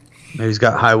maybe he's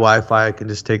got high Wi-Fi. I can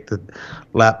just take the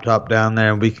laptop down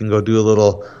there and we can go do a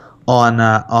little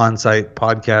on-site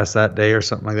podcast that day or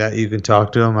something like that. You can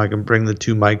talk to him. I can bring the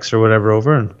 2 mics or whatever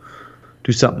over and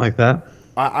do something like that.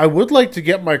 I would like to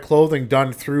get my clothing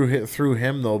done through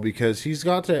him though, because he's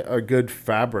got a good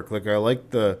fabric. Like I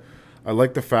like the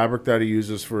fabric that he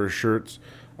uses for his shirts.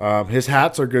 His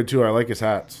hats are good too. I like his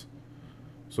hats.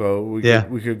 So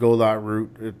we could go that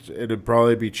route. It'd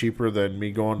probably be cheaper than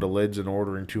me going to Lids and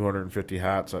ordering 250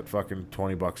 hats at fucking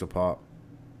 $20 a pop.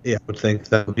 Yeah, I would think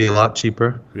that would be a lot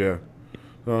cheaper. Yeah.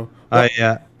 So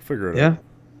figure it out. Yeah.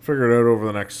 Figure it out over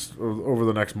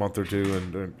the next month or two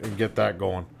and get that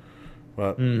going.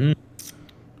 But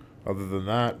other than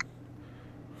that,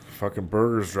 fucking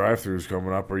Burgers Drive Thru is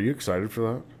coming up. Are you excited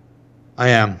for that? I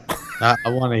am. I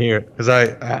want to hear it because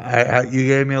I you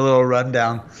gave me a little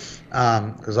rundown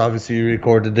because obviously you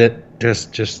recorded it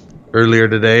just earlier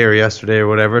today or yesterday or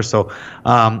whatever. So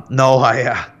no,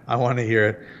 I want to hear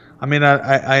it. I mean,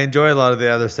 I enjoy a lot of the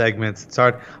other segments. It's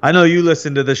hard. I know you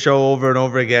listen to the show over and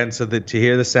over again, so that you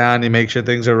hear the sound, you make sure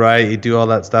things are right, you do all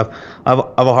that stuff. I have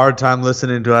a hard time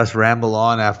listening to us ramble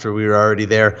on after we were already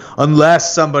there,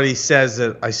 unless somebody says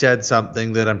that I said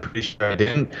something that I'm pretty sure I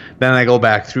didn't. Then I go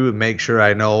back through and make sure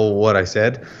I know what I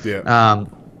said. Yeah.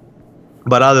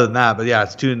 But other than that,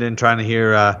 it's tuned in trying to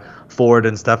hear Ford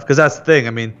and stuff, because that's the thing. I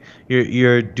mean,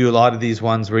 you do a lot of these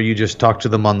ones where you just talk to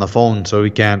them on the phone, so we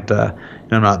can't.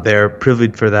 I'm not there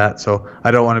privileged for that, so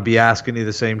I don't want to be asking you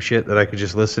the same shit that I could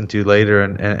just listen to later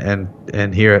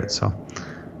and hear it. So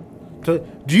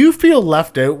do you feel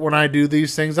left out when I do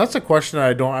these things? That's a question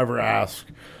I don't ever ask.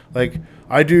 Like,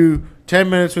 I do 10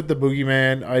 minutes with the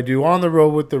Boogeyman. I do On the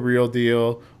Road with the Real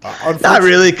Deal. Not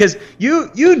really, because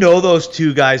you know those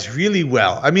two guys really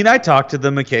well. I mean, I talk to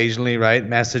them occasionally, right?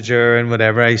 Messenger and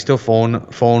whatever. I still phone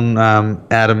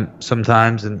at them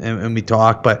sometimes, and we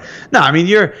talk. But no, I mean,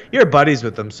 you're buddies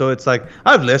with them, so it's like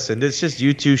I've listened. It's just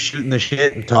you two shooting the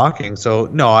shit and talking. So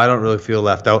no, I don't really feel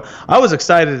left out. I was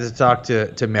excited to talk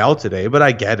to Mel today, but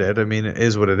I get it. I mean, it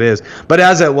is what it is. But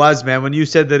as it was, man, when you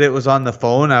said that it was on the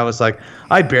phone, I was like,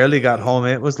 I barely got home.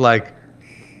 It was like,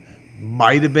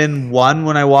 might have been 1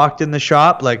 when I walked in the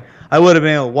shop. Like, I would have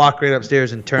been able to walk right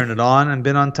upstairs and turn it on and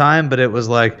been on time, but it was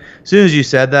like, as soon as you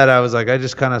said that, I was like, I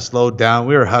just kind of slowed down.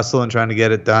 We were hustling trying to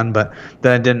get it done, but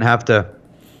then I didn't have to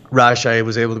rush. I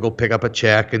was able to go pick up a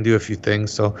check and do a few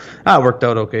things, so it worked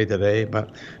out okay today. But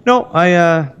no,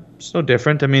 it's no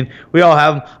different. I mean, we all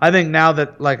have them. I think now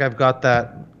that, like, I've got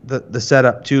that the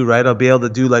setup too, right? I'll be able to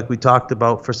do, like we talked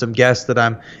about, for some guests that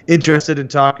I'm interested in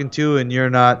talking to and you're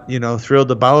not, thrilled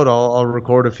about. I'll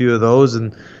record a few of those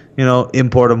and,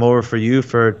 import them over for you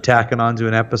for tacking onto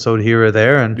an episode here or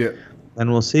there, and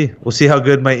we'll see. We'll see how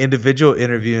good my individual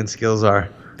interviewing skills are.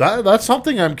 That's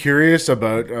something I'm curious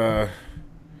about. I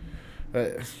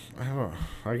don't know.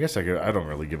 I guess I don't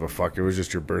really give a fuck. It was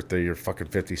just your birthday. You're fucking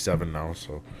 57 now,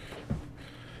 so.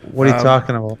 What are you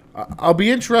talking about? I'll be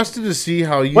interested to see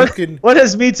how you can. What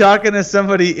does me talking to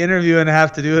somebody interviewing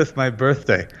have to do with my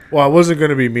birthday? Well, I wasn't going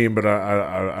to be mean, but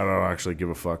I don't actually give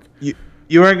a fuck.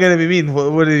 You weren't going to be mean.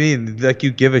 What do you mean? Like,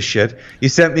 you give a shit? You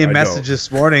sent me a message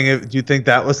this morning. Do you think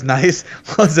that was nice?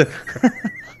 Was it?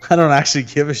 I don't actually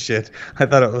give a shit. I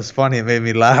thought it was funny. It made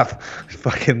me laugh.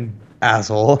 Fucking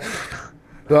asshole.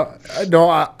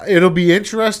 No, it'll be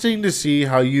interesting to see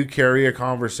how you carry a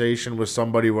conversation with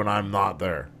somebody when I'm not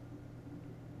there.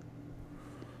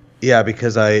 Yeah,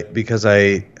 because I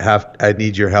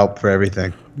need your help for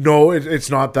everything. No, it's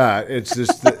not that. It's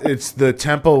just it's the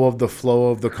tempo of the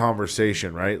flow of the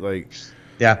conversation, right? Like,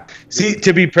 yeah. See,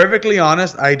 to be perfectly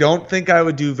honest, I don't think I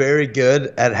would do very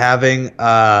good at having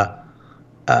a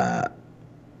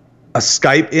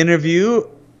Skype interview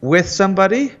with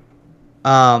somebody.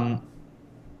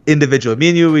 Individual. Me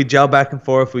and you, we gel back and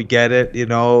forth. We get it.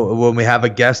 When we have a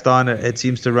guest on, it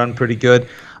seems to run pretty good.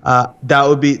 That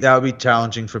would be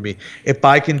challenging for me. If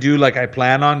I can do like I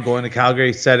plan on going to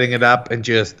Calgary, setting it up, and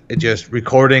just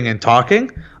recording and talking,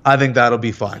 I think that'll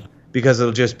be fun, because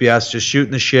it'll just be us just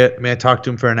shooting the shit. I mean, I talked to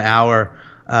him for an hour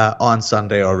on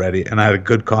Sunday already, and I had a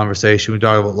good conversation. We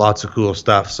talked about lots of cool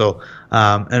stuff. So,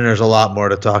 and there's a lot more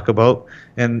to talk about.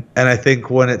 And I think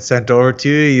when it's sent over to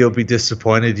you, you'll be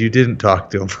disappointed you didn't talk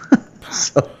to him.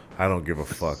 So, I don't give a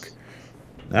fuck.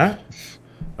 Huh?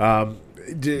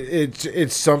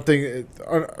 It's something.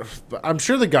 I'm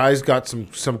sure the guy's got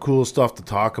some cool stuff to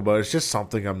talk about. It's just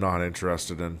something I'm not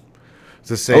interested in.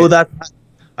 To say. Oh,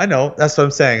 I know. That's what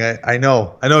I'm saying. I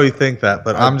know you think that,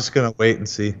 but I'm just gonna wait and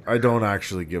see. I don't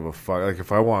actually give a fuck. Like,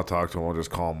 if I want to talk to him, I'll just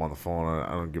call him on the phone.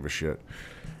 I don't give a shit.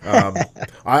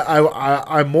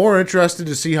 I'm more interested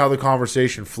to see how the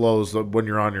conversation flows when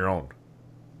you're on your own.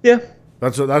 Yeah,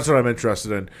 that's what I'm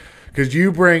interested in, because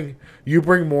you bring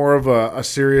more of a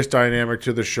serious dynamic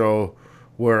to the show,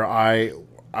 where I'm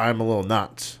a little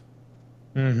nuts,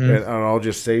 and I'll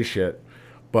just say shit.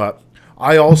 But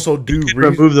I also do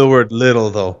remove the word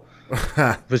 "little" though.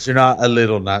 But you're not a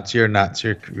little nuts. You're nuts.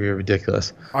 You're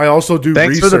ridiculous. I also do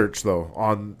research though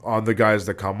on the guys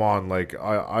that come on. Like,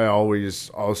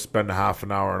 I'll spend a half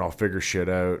an hour and I'll figure shit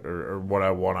out or what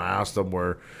I want to ask them,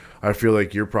 where I feel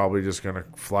like you're probably just gonna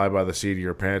fly by the seat of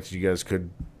your pants. You guys could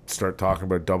start talking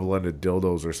about double-ended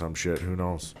dildos or some shit. Who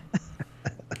knows?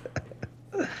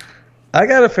 I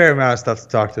got a fair amount of stuff to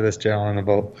talk to this gentleman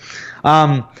about.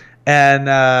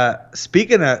 And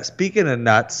speaking of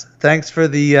nuts, thanks for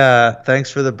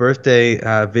the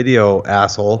birthday video,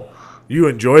 asshole. You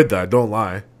enjoyed that, don't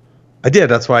lie. I did.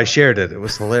 That's why I shared it. It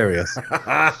was hilarious.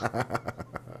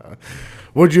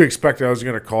 What'd you expect? I was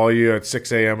gonna call you at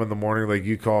 6 a.m. in the morning, like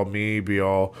you called me, be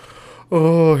all,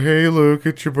 Oh, hey, Luke,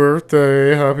 it's your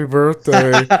birthday. Happy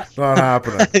birthday. Not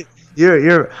happening.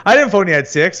 I didn't phone you at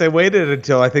 6. I waited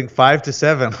until I think 5 to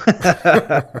 7.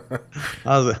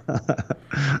 I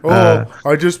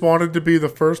just wanted to be the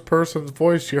first person's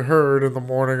voice you heard in the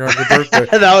morning on your birthday.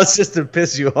 That was just to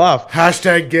piss you off.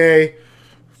 Hashtag gay.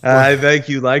 I think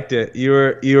you liked it. You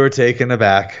were taken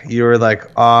aback. You were like,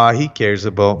 he cares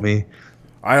about me.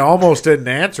 I almost didn't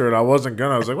answer it. I wasn't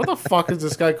gonna. I was like, what the fuck is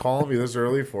this guy calling me this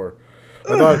early for?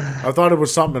 I thought it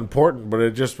was something important, but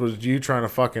it just was you trying to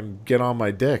fucking get on my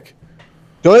dick.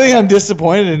 The only thing I'm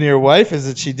disappointed in your wife is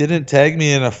that she didn't tag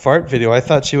me in a fart video. I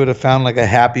thought she would have found like a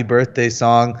happy birthday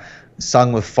song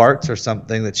sung with farts or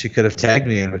something that she could have tagged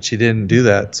me in, but she didn't do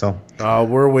that. So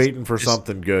we're waiting for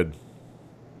something good.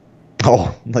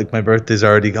 Oh, like my birthday's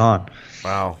already gone.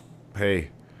 Wow. Hey,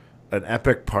 an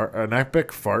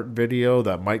epic fart video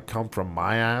that might come from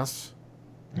my ass.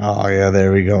 Oh yeah,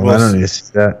 there we go. I don't need to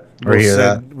see that or hear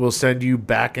that. We'll send you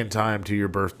back in time to your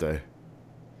birthday.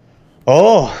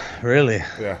 Oh, really?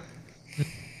 Yeah.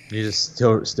 You're just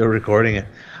still recording it.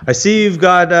 I see you've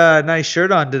got a nice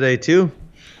shirt on today too.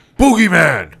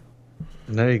 Boogeyman.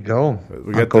 There you go.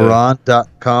 We got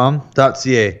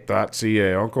UncleRon.com.ca.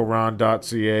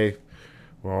 UncleRon.ca.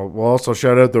 Well, we'll also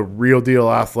shout out the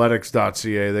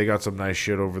RealDealAthletics.ca. They got some nice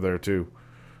shit over there too.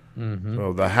 Mm-hmm.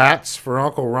 So the hats for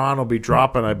Uncle Ron will be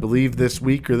dropping, I believe, this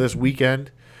week or this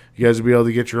weekend. You guys will be able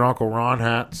to get your Uncle Ron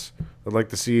hats. I'd like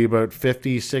to see about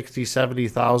 50, 60,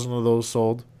 70,000 of those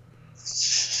sold.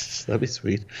 That'd be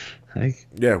sweet.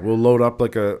 Yeah, we'll load up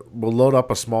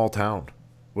a small town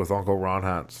with Uncle Ron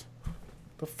hats. Get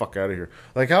the fuck out of here.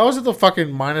 Like, how is it the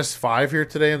fucking -5 here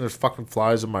today and there's fucking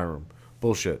flies in my room?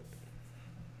 Bullshit.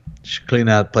 Should clean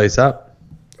that place up.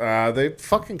 They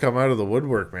fucking come out of the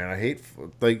woodwork, man. I hate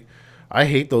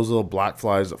those little black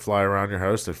flies that fly around your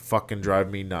house. They fucking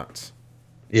drive me nuts.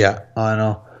 Yeah, I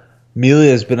know.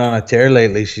 Amelia's been on a tear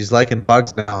lately. She's liking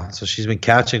bugs now, so she's been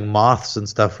catching moths and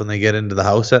stuff when they get into the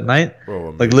house at night.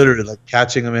 Oh, like literally, like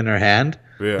catching them in her hand,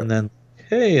 and then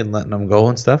and letting them go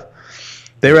and stuff.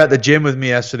 They were at the gym with me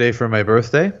yesterday for my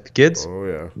birthday. The kids. Oh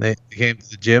yeah. They came to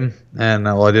the gym, and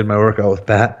I did my workout with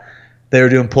Pat. They were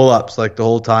doing pull-ups like the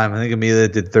whole time. I think Amelia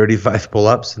did 35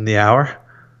 pull-ups in the hour.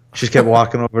 She just kept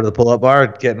walking over to the pull-up bar,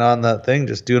 getting on that thing,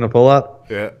 just doing a pull-up.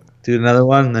 Yeah. Do another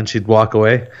one, and then she'd walk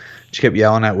away. She kept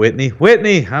yelling at Whitney,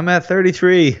 "Whitney, I'm at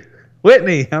 33.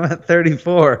 Whitney, I'm at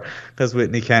 34." Because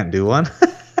Whitney can't do one.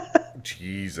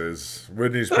 Jesus.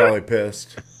 Whitney's probably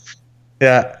pissed.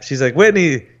 Yeah. She's like,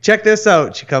 "Whitney, check this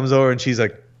out." She comes over, and she's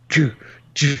like,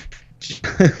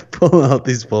 pulling out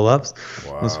these pull-ups.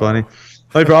 Wow. It was funny.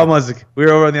 My problem was we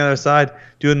were over on the other side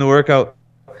doing the workout.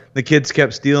 The kids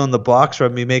kept stealing the box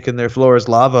from me, making their floors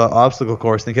lava obstacle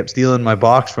course. And they kept stealing my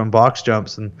box from box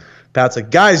jumps. And Pat's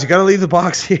like, "Guys, you got to leave the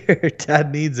box here.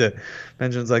 Dad needs it."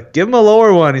 Benjamin's like, "Give him a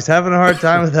lower one. He's having a hard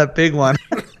time with that big one."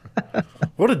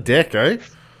 What a dick, eh?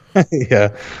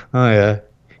 Yeah. Oh, yeah.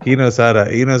 He knows how to.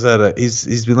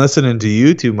 He's been listening to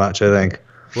you too much, I think.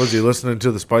 Was he listening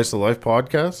to the Spice of Life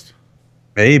podcast?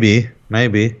 Maybe.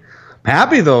 I'm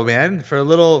happy though, man. For a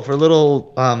little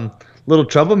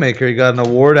troublemaker. He got an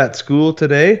award at school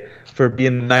today for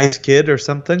being a nice kid or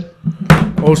something.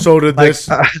 Oh, so did this?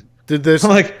 I'm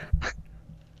like,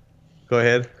 go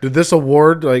ahead. Did this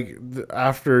award, like,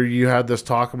 after you had this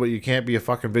talk about you can't be a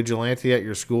fucking vigilante at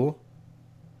your school?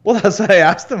 Well, that's what I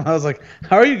asked him. I was like,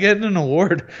 "How are you getting an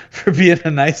award for being a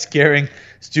nice, caring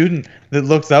student that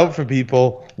looks out for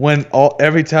people when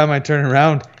every time I turn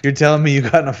around, you're telling me you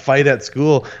got in a fight at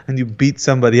school and you beat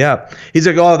somebody up?" He's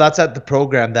like, "Oh, that's at the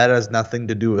program. That has nothing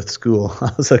to do with school."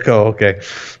 I was like, "Oh, okay.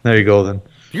 There you go then."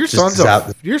 Your son's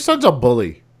a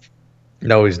bully.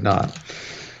 No, he's not.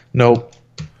 Nope.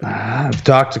 I've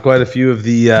talked to quite a few of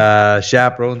the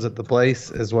chaperones at the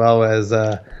place as well as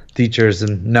teachers,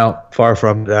 and no, far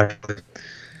from it actually.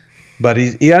 But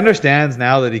he understands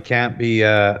now that he can't be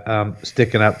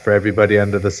sticking up for everybody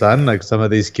under the sun. Like, some of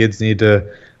these kids need to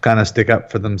kind of stick up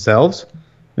for themselves,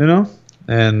 you know?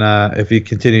 And if he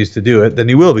continues to do it, then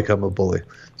he will become a bully.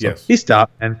 So yes. He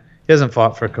stopped, and he hasn't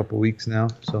fought for a couple weeks now,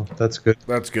 so that's good.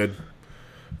 That's good.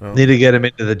 Well, need to get him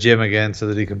into the gym again so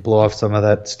that he can blow off some of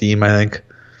that steam, I think.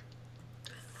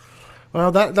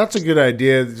 Well, that's a good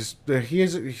idea.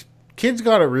 Kids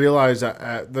got to realize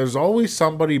that there's always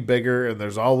somebody bigger and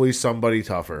there's always somebody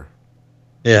tougher.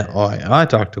 Yeah, I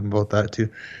talked to him about that too.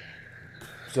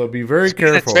 So be very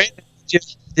careful.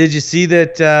 Did you see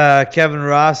that Kevin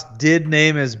Ross did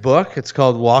name his book? It's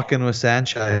called Walking with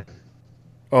Sunshine.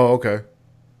 Oh, okay.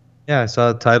 Yeah, I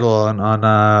saw the title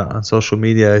on social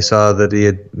media. I saw that he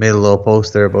had made a little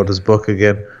post there about his book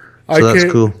again. So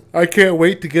that's cool. I can't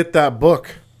wait to get that book.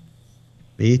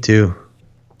 Me too.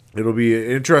 It'll be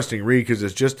an interesting read because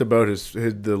it's just about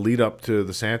the lead up to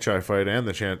the Saenchai fight and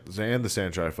the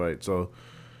Saenchai fight. So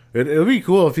it'll be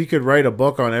cool if he could write a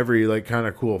book on every like kind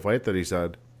of cool fight that he's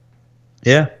had.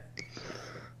 Yeah.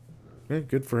 Yeah,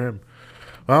 good for him.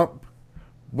 Well,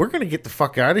 we're gonna get the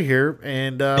fuck out of here,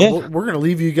 and we're gonna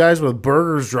leave you guys with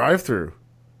Burgers Drive Thru.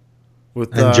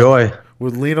 With Enjoy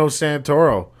with Lino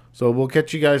Santoro. So we'll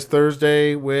catch you guys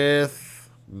Thursday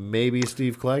with maybe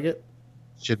Steve Claggett.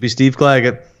 Should be Steve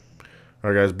Claggett.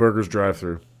 All right, guys, Burgers Drive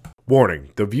Thru. Warning,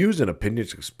 the views and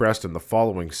opinions expressed in the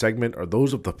following segment are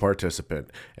those of the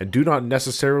participant and do not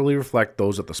necessarily reflect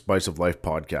those of the Spice of Life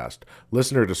podcast.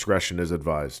 Listener discretion is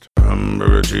advised.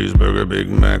 Hamburger, cheeseburger, Big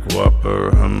Mac,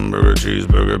 Whopper. Hamburger,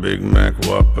 cheeseburger, Big Mac,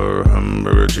 Whopper.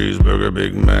 Hamburger, cheeseburger,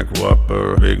 Big Mac,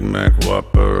 Whopper. Big Mac,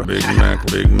 Whopper. Big Mac,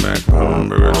 Big Mac.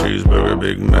 Hamburger, cheeseburger,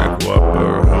 Big Mac,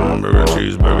 Whopper. Hamburger,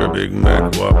 cheeseburger, Big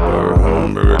Mac, Whopper.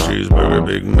 Hamburger, cheeseburger,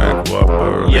 Big Mac,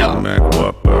 Whopper. Big Mac,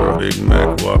 Whopper. Big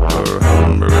Mac, Whopper.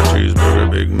 Hamburger,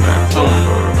 cheeseburger, Big Mac,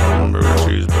 Whopper. Hamburger,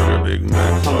 cheeseburger, Big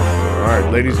Mac, Whopper. All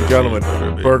right, ladies and gentlemen,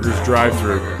 Burgers Drive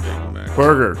Thru.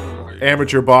 Burger,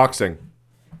 amateur boxing.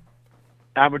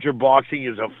 Amateur boxing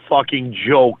is a fucking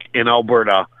joke in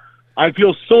Alberta. I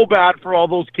feel so bad for all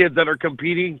those kids that are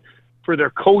competing for their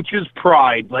coach's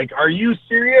pride. Like, are you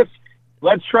serious?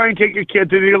 Let's try and take a kid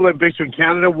to the Olympics when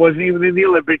Canada wasn't even in the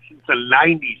Olympics since the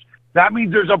 90s. That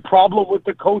means there's a problem with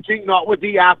the coaching, not with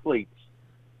the athletes.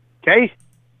 Okay?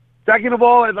 Second of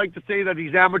all, I'd like to say that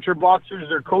these amateur boxers,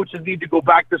 their coaches need to go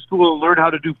back to school and learn how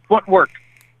to do footwork.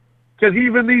 Because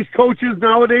even these coaches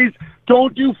nowadays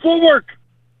don't do footwork.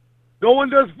 No one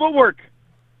does footwork.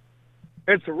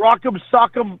 It's rock'em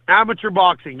sock'em amateur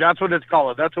boxing. That's what it's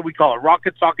called. That's what we call it.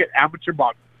 Rocket socket amateur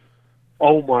boxing.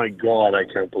 Oh my God, I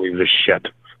can't believe this shit.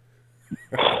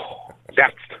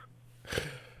 Next.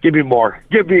 Give me more.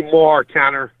 Give me more,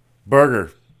 Tanner.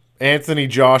 Burger, Anthony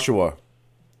Joshua.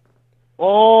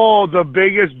 Oh, the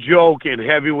biggest joke in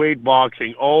heavyweight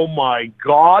boxing. Oh my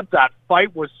God, that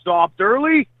fight was stopped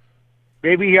early.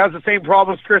 Maybe he has the same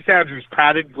problem as Chris Andrews,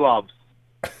 padded gloves.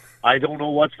 I don't know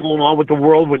what's going on with the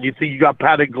world when you think you got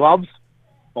padded gloves.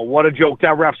 But what a joke.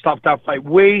 That ref stopped that fight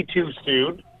way too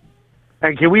soon.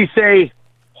 And can we say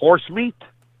horse meat?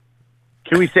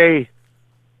 Can we say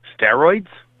steroids?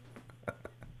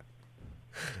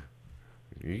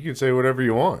 You can say whatever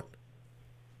you want.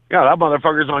 Yeah, that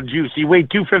motherfucker's on juice. He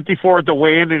weighed 254 at the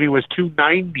weigh-in, and he was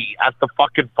 290 at the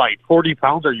fucking fight. 40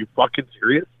 pounds? Are you fucking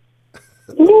serious?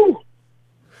 Woo!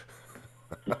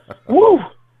 Woo!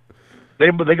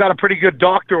 They got a pretty good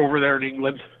doctor over there in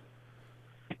England.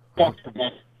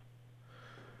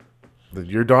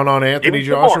 You're done on Anthony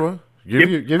Joshua?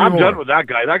 I'm done with that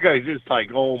guy. That guy's just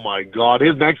like, oh my God.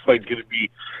 His next fight's going to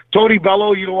be Tony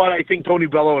Bello. You know what? I think Tony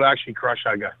Bello would actually crush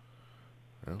that guy.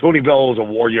 Yeah. Tony Bello is a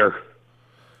warrior.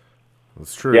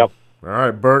 That's true. Yep. All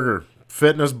right, Burger.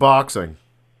 Fitness boxing.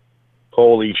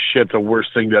 Holy shit, the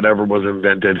worst thing that ever was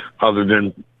invented other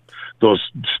than those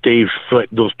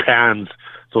those pans,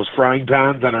 those frying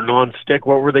pans that are non-stick.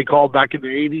 What were they called back in the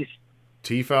 80s?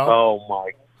 T-foul? Oh,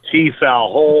 my.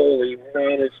 T-foul. Holy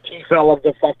man, it's T-foul of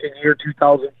the fucking year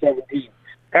 2017.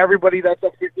 Everybody that's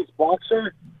a fitness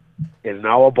boxer is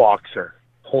now a boxer.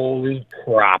 Holy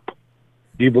crap.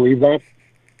 Do you believe that?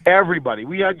 Everybody.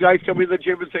 We had guys come in the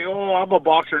gym and say, oh, I'm a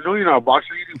boxer. No, you're not a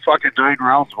boxer. You do fucking 9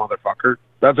 rounds, motherfucker.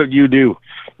 That's what you do.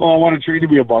 Oh, I want to train to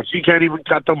be a boxer. You can't even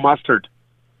cut the mustard.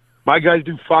 My guys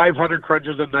do 500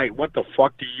 crunches a night. What the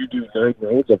fuck do you do 9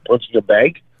 rounds of punching a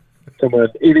bag? From an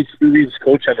inexperienced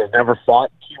coach that has never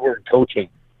fought. Keyword coaching.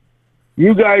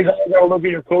 You guys all got to look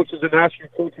at your coaches and ask your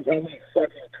coaches how many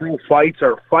fucking true fights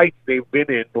or fights they've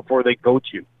been in before they coach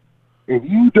you. If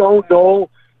you don't know,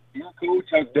 your coach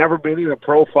has never been in a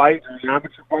pro fight or an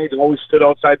amateur fight, always stood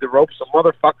outside the ropes. Some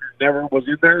motherfucker never was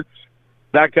in there.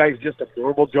 That guy's just a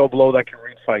normal Joe Blow that can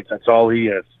read fights. That's all he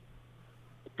is.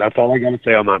 That's all I got to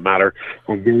say on that matter.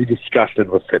 I'm very disgusted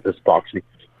with fitness boxing.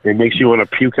 It makes you want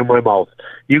to puke in my mouth.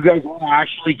 You guys want to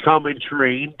actually come and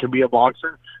train to be a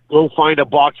boxer? Go find a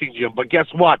boxing gym. But guess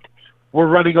what? We're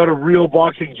running out of real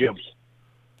boxing gyms.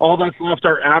 All that's left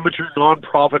are amateur,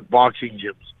 non-profit boxing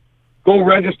gyms. Go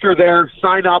register there,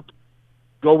 sign up,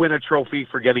 go win a trophy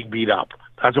for getting beat up.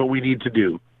 That's what we need to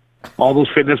do. All those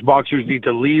fitness boxers need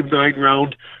to leave 9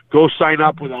 round, go sign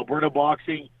up with Alberta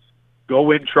Boxing, go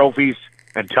win trophies,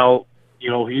 and tell,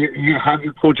 you have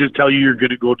your coaches tell you you're going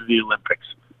to go to the Olympics.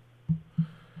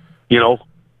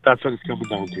 That's what it's coming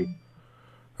down to.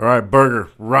 All right, Burger,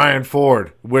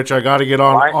 RyanFord, which I got to get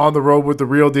on the road with the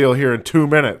real deal here in 2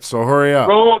 minutes, so hurry up.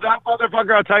 Oh, that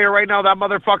motherfucker, I'll tell you right now, that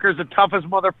motherfucker is the toughest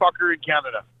motherfucker in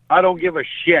Canada. I don't give a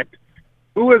shit.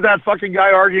 Who was that fucking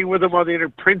guy arguing with him on the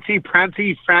internet? Princey,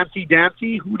 Prancy, Fancy,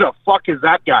 Dancy? Who the fuck is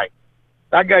that guy?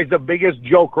 That guy's the biggest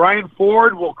joke.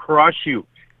 RyanFord will crush you.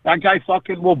 That guy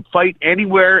fucking will fight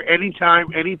anywhere,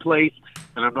 anytime, any place.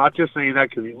 And I'm not just saying that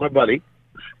because he's my buddy.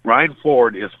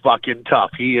 RyanFord is fucking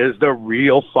tough. He is the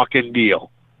real fucking deal.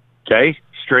 Okay?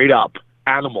 Straight up.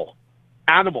 Animal.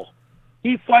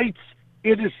 He fights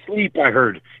in his sleep, I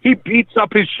heard. He beats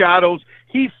up his shadows.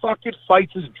 He fucking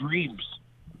fights his dreams.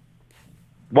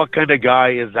 What kind of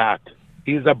guy is that?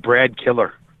 He's a Brad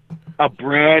killer. A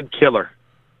Brad killer.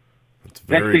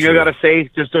 Next thing I got to say,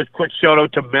 just a quick shout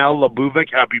out to Mel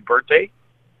Labuvic. Happy birthday.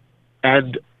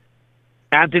 And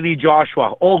Anthony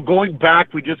Joshua. Oh, going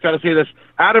back, we just got to say this.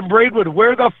 Adam Braidwood,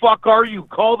 where the fuck are you?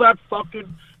 Call that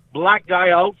fucking black guy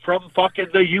out from fucking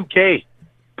the UK.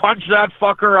 Punch that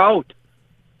fucker out.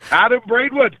 Adam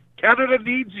Braidwood, Canada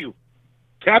needs you.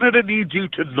 Canada needs you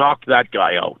to knock that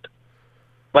guy out.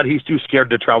 But he's too scared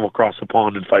to travel across the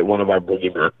pond and fight one of our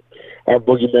boogeymen. Our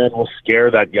boogeyman will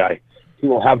scare that guy. He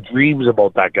will have dreams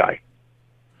about that guy.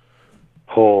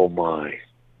 Oh, my.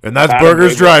 And that's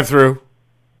Burgers Drive Thru.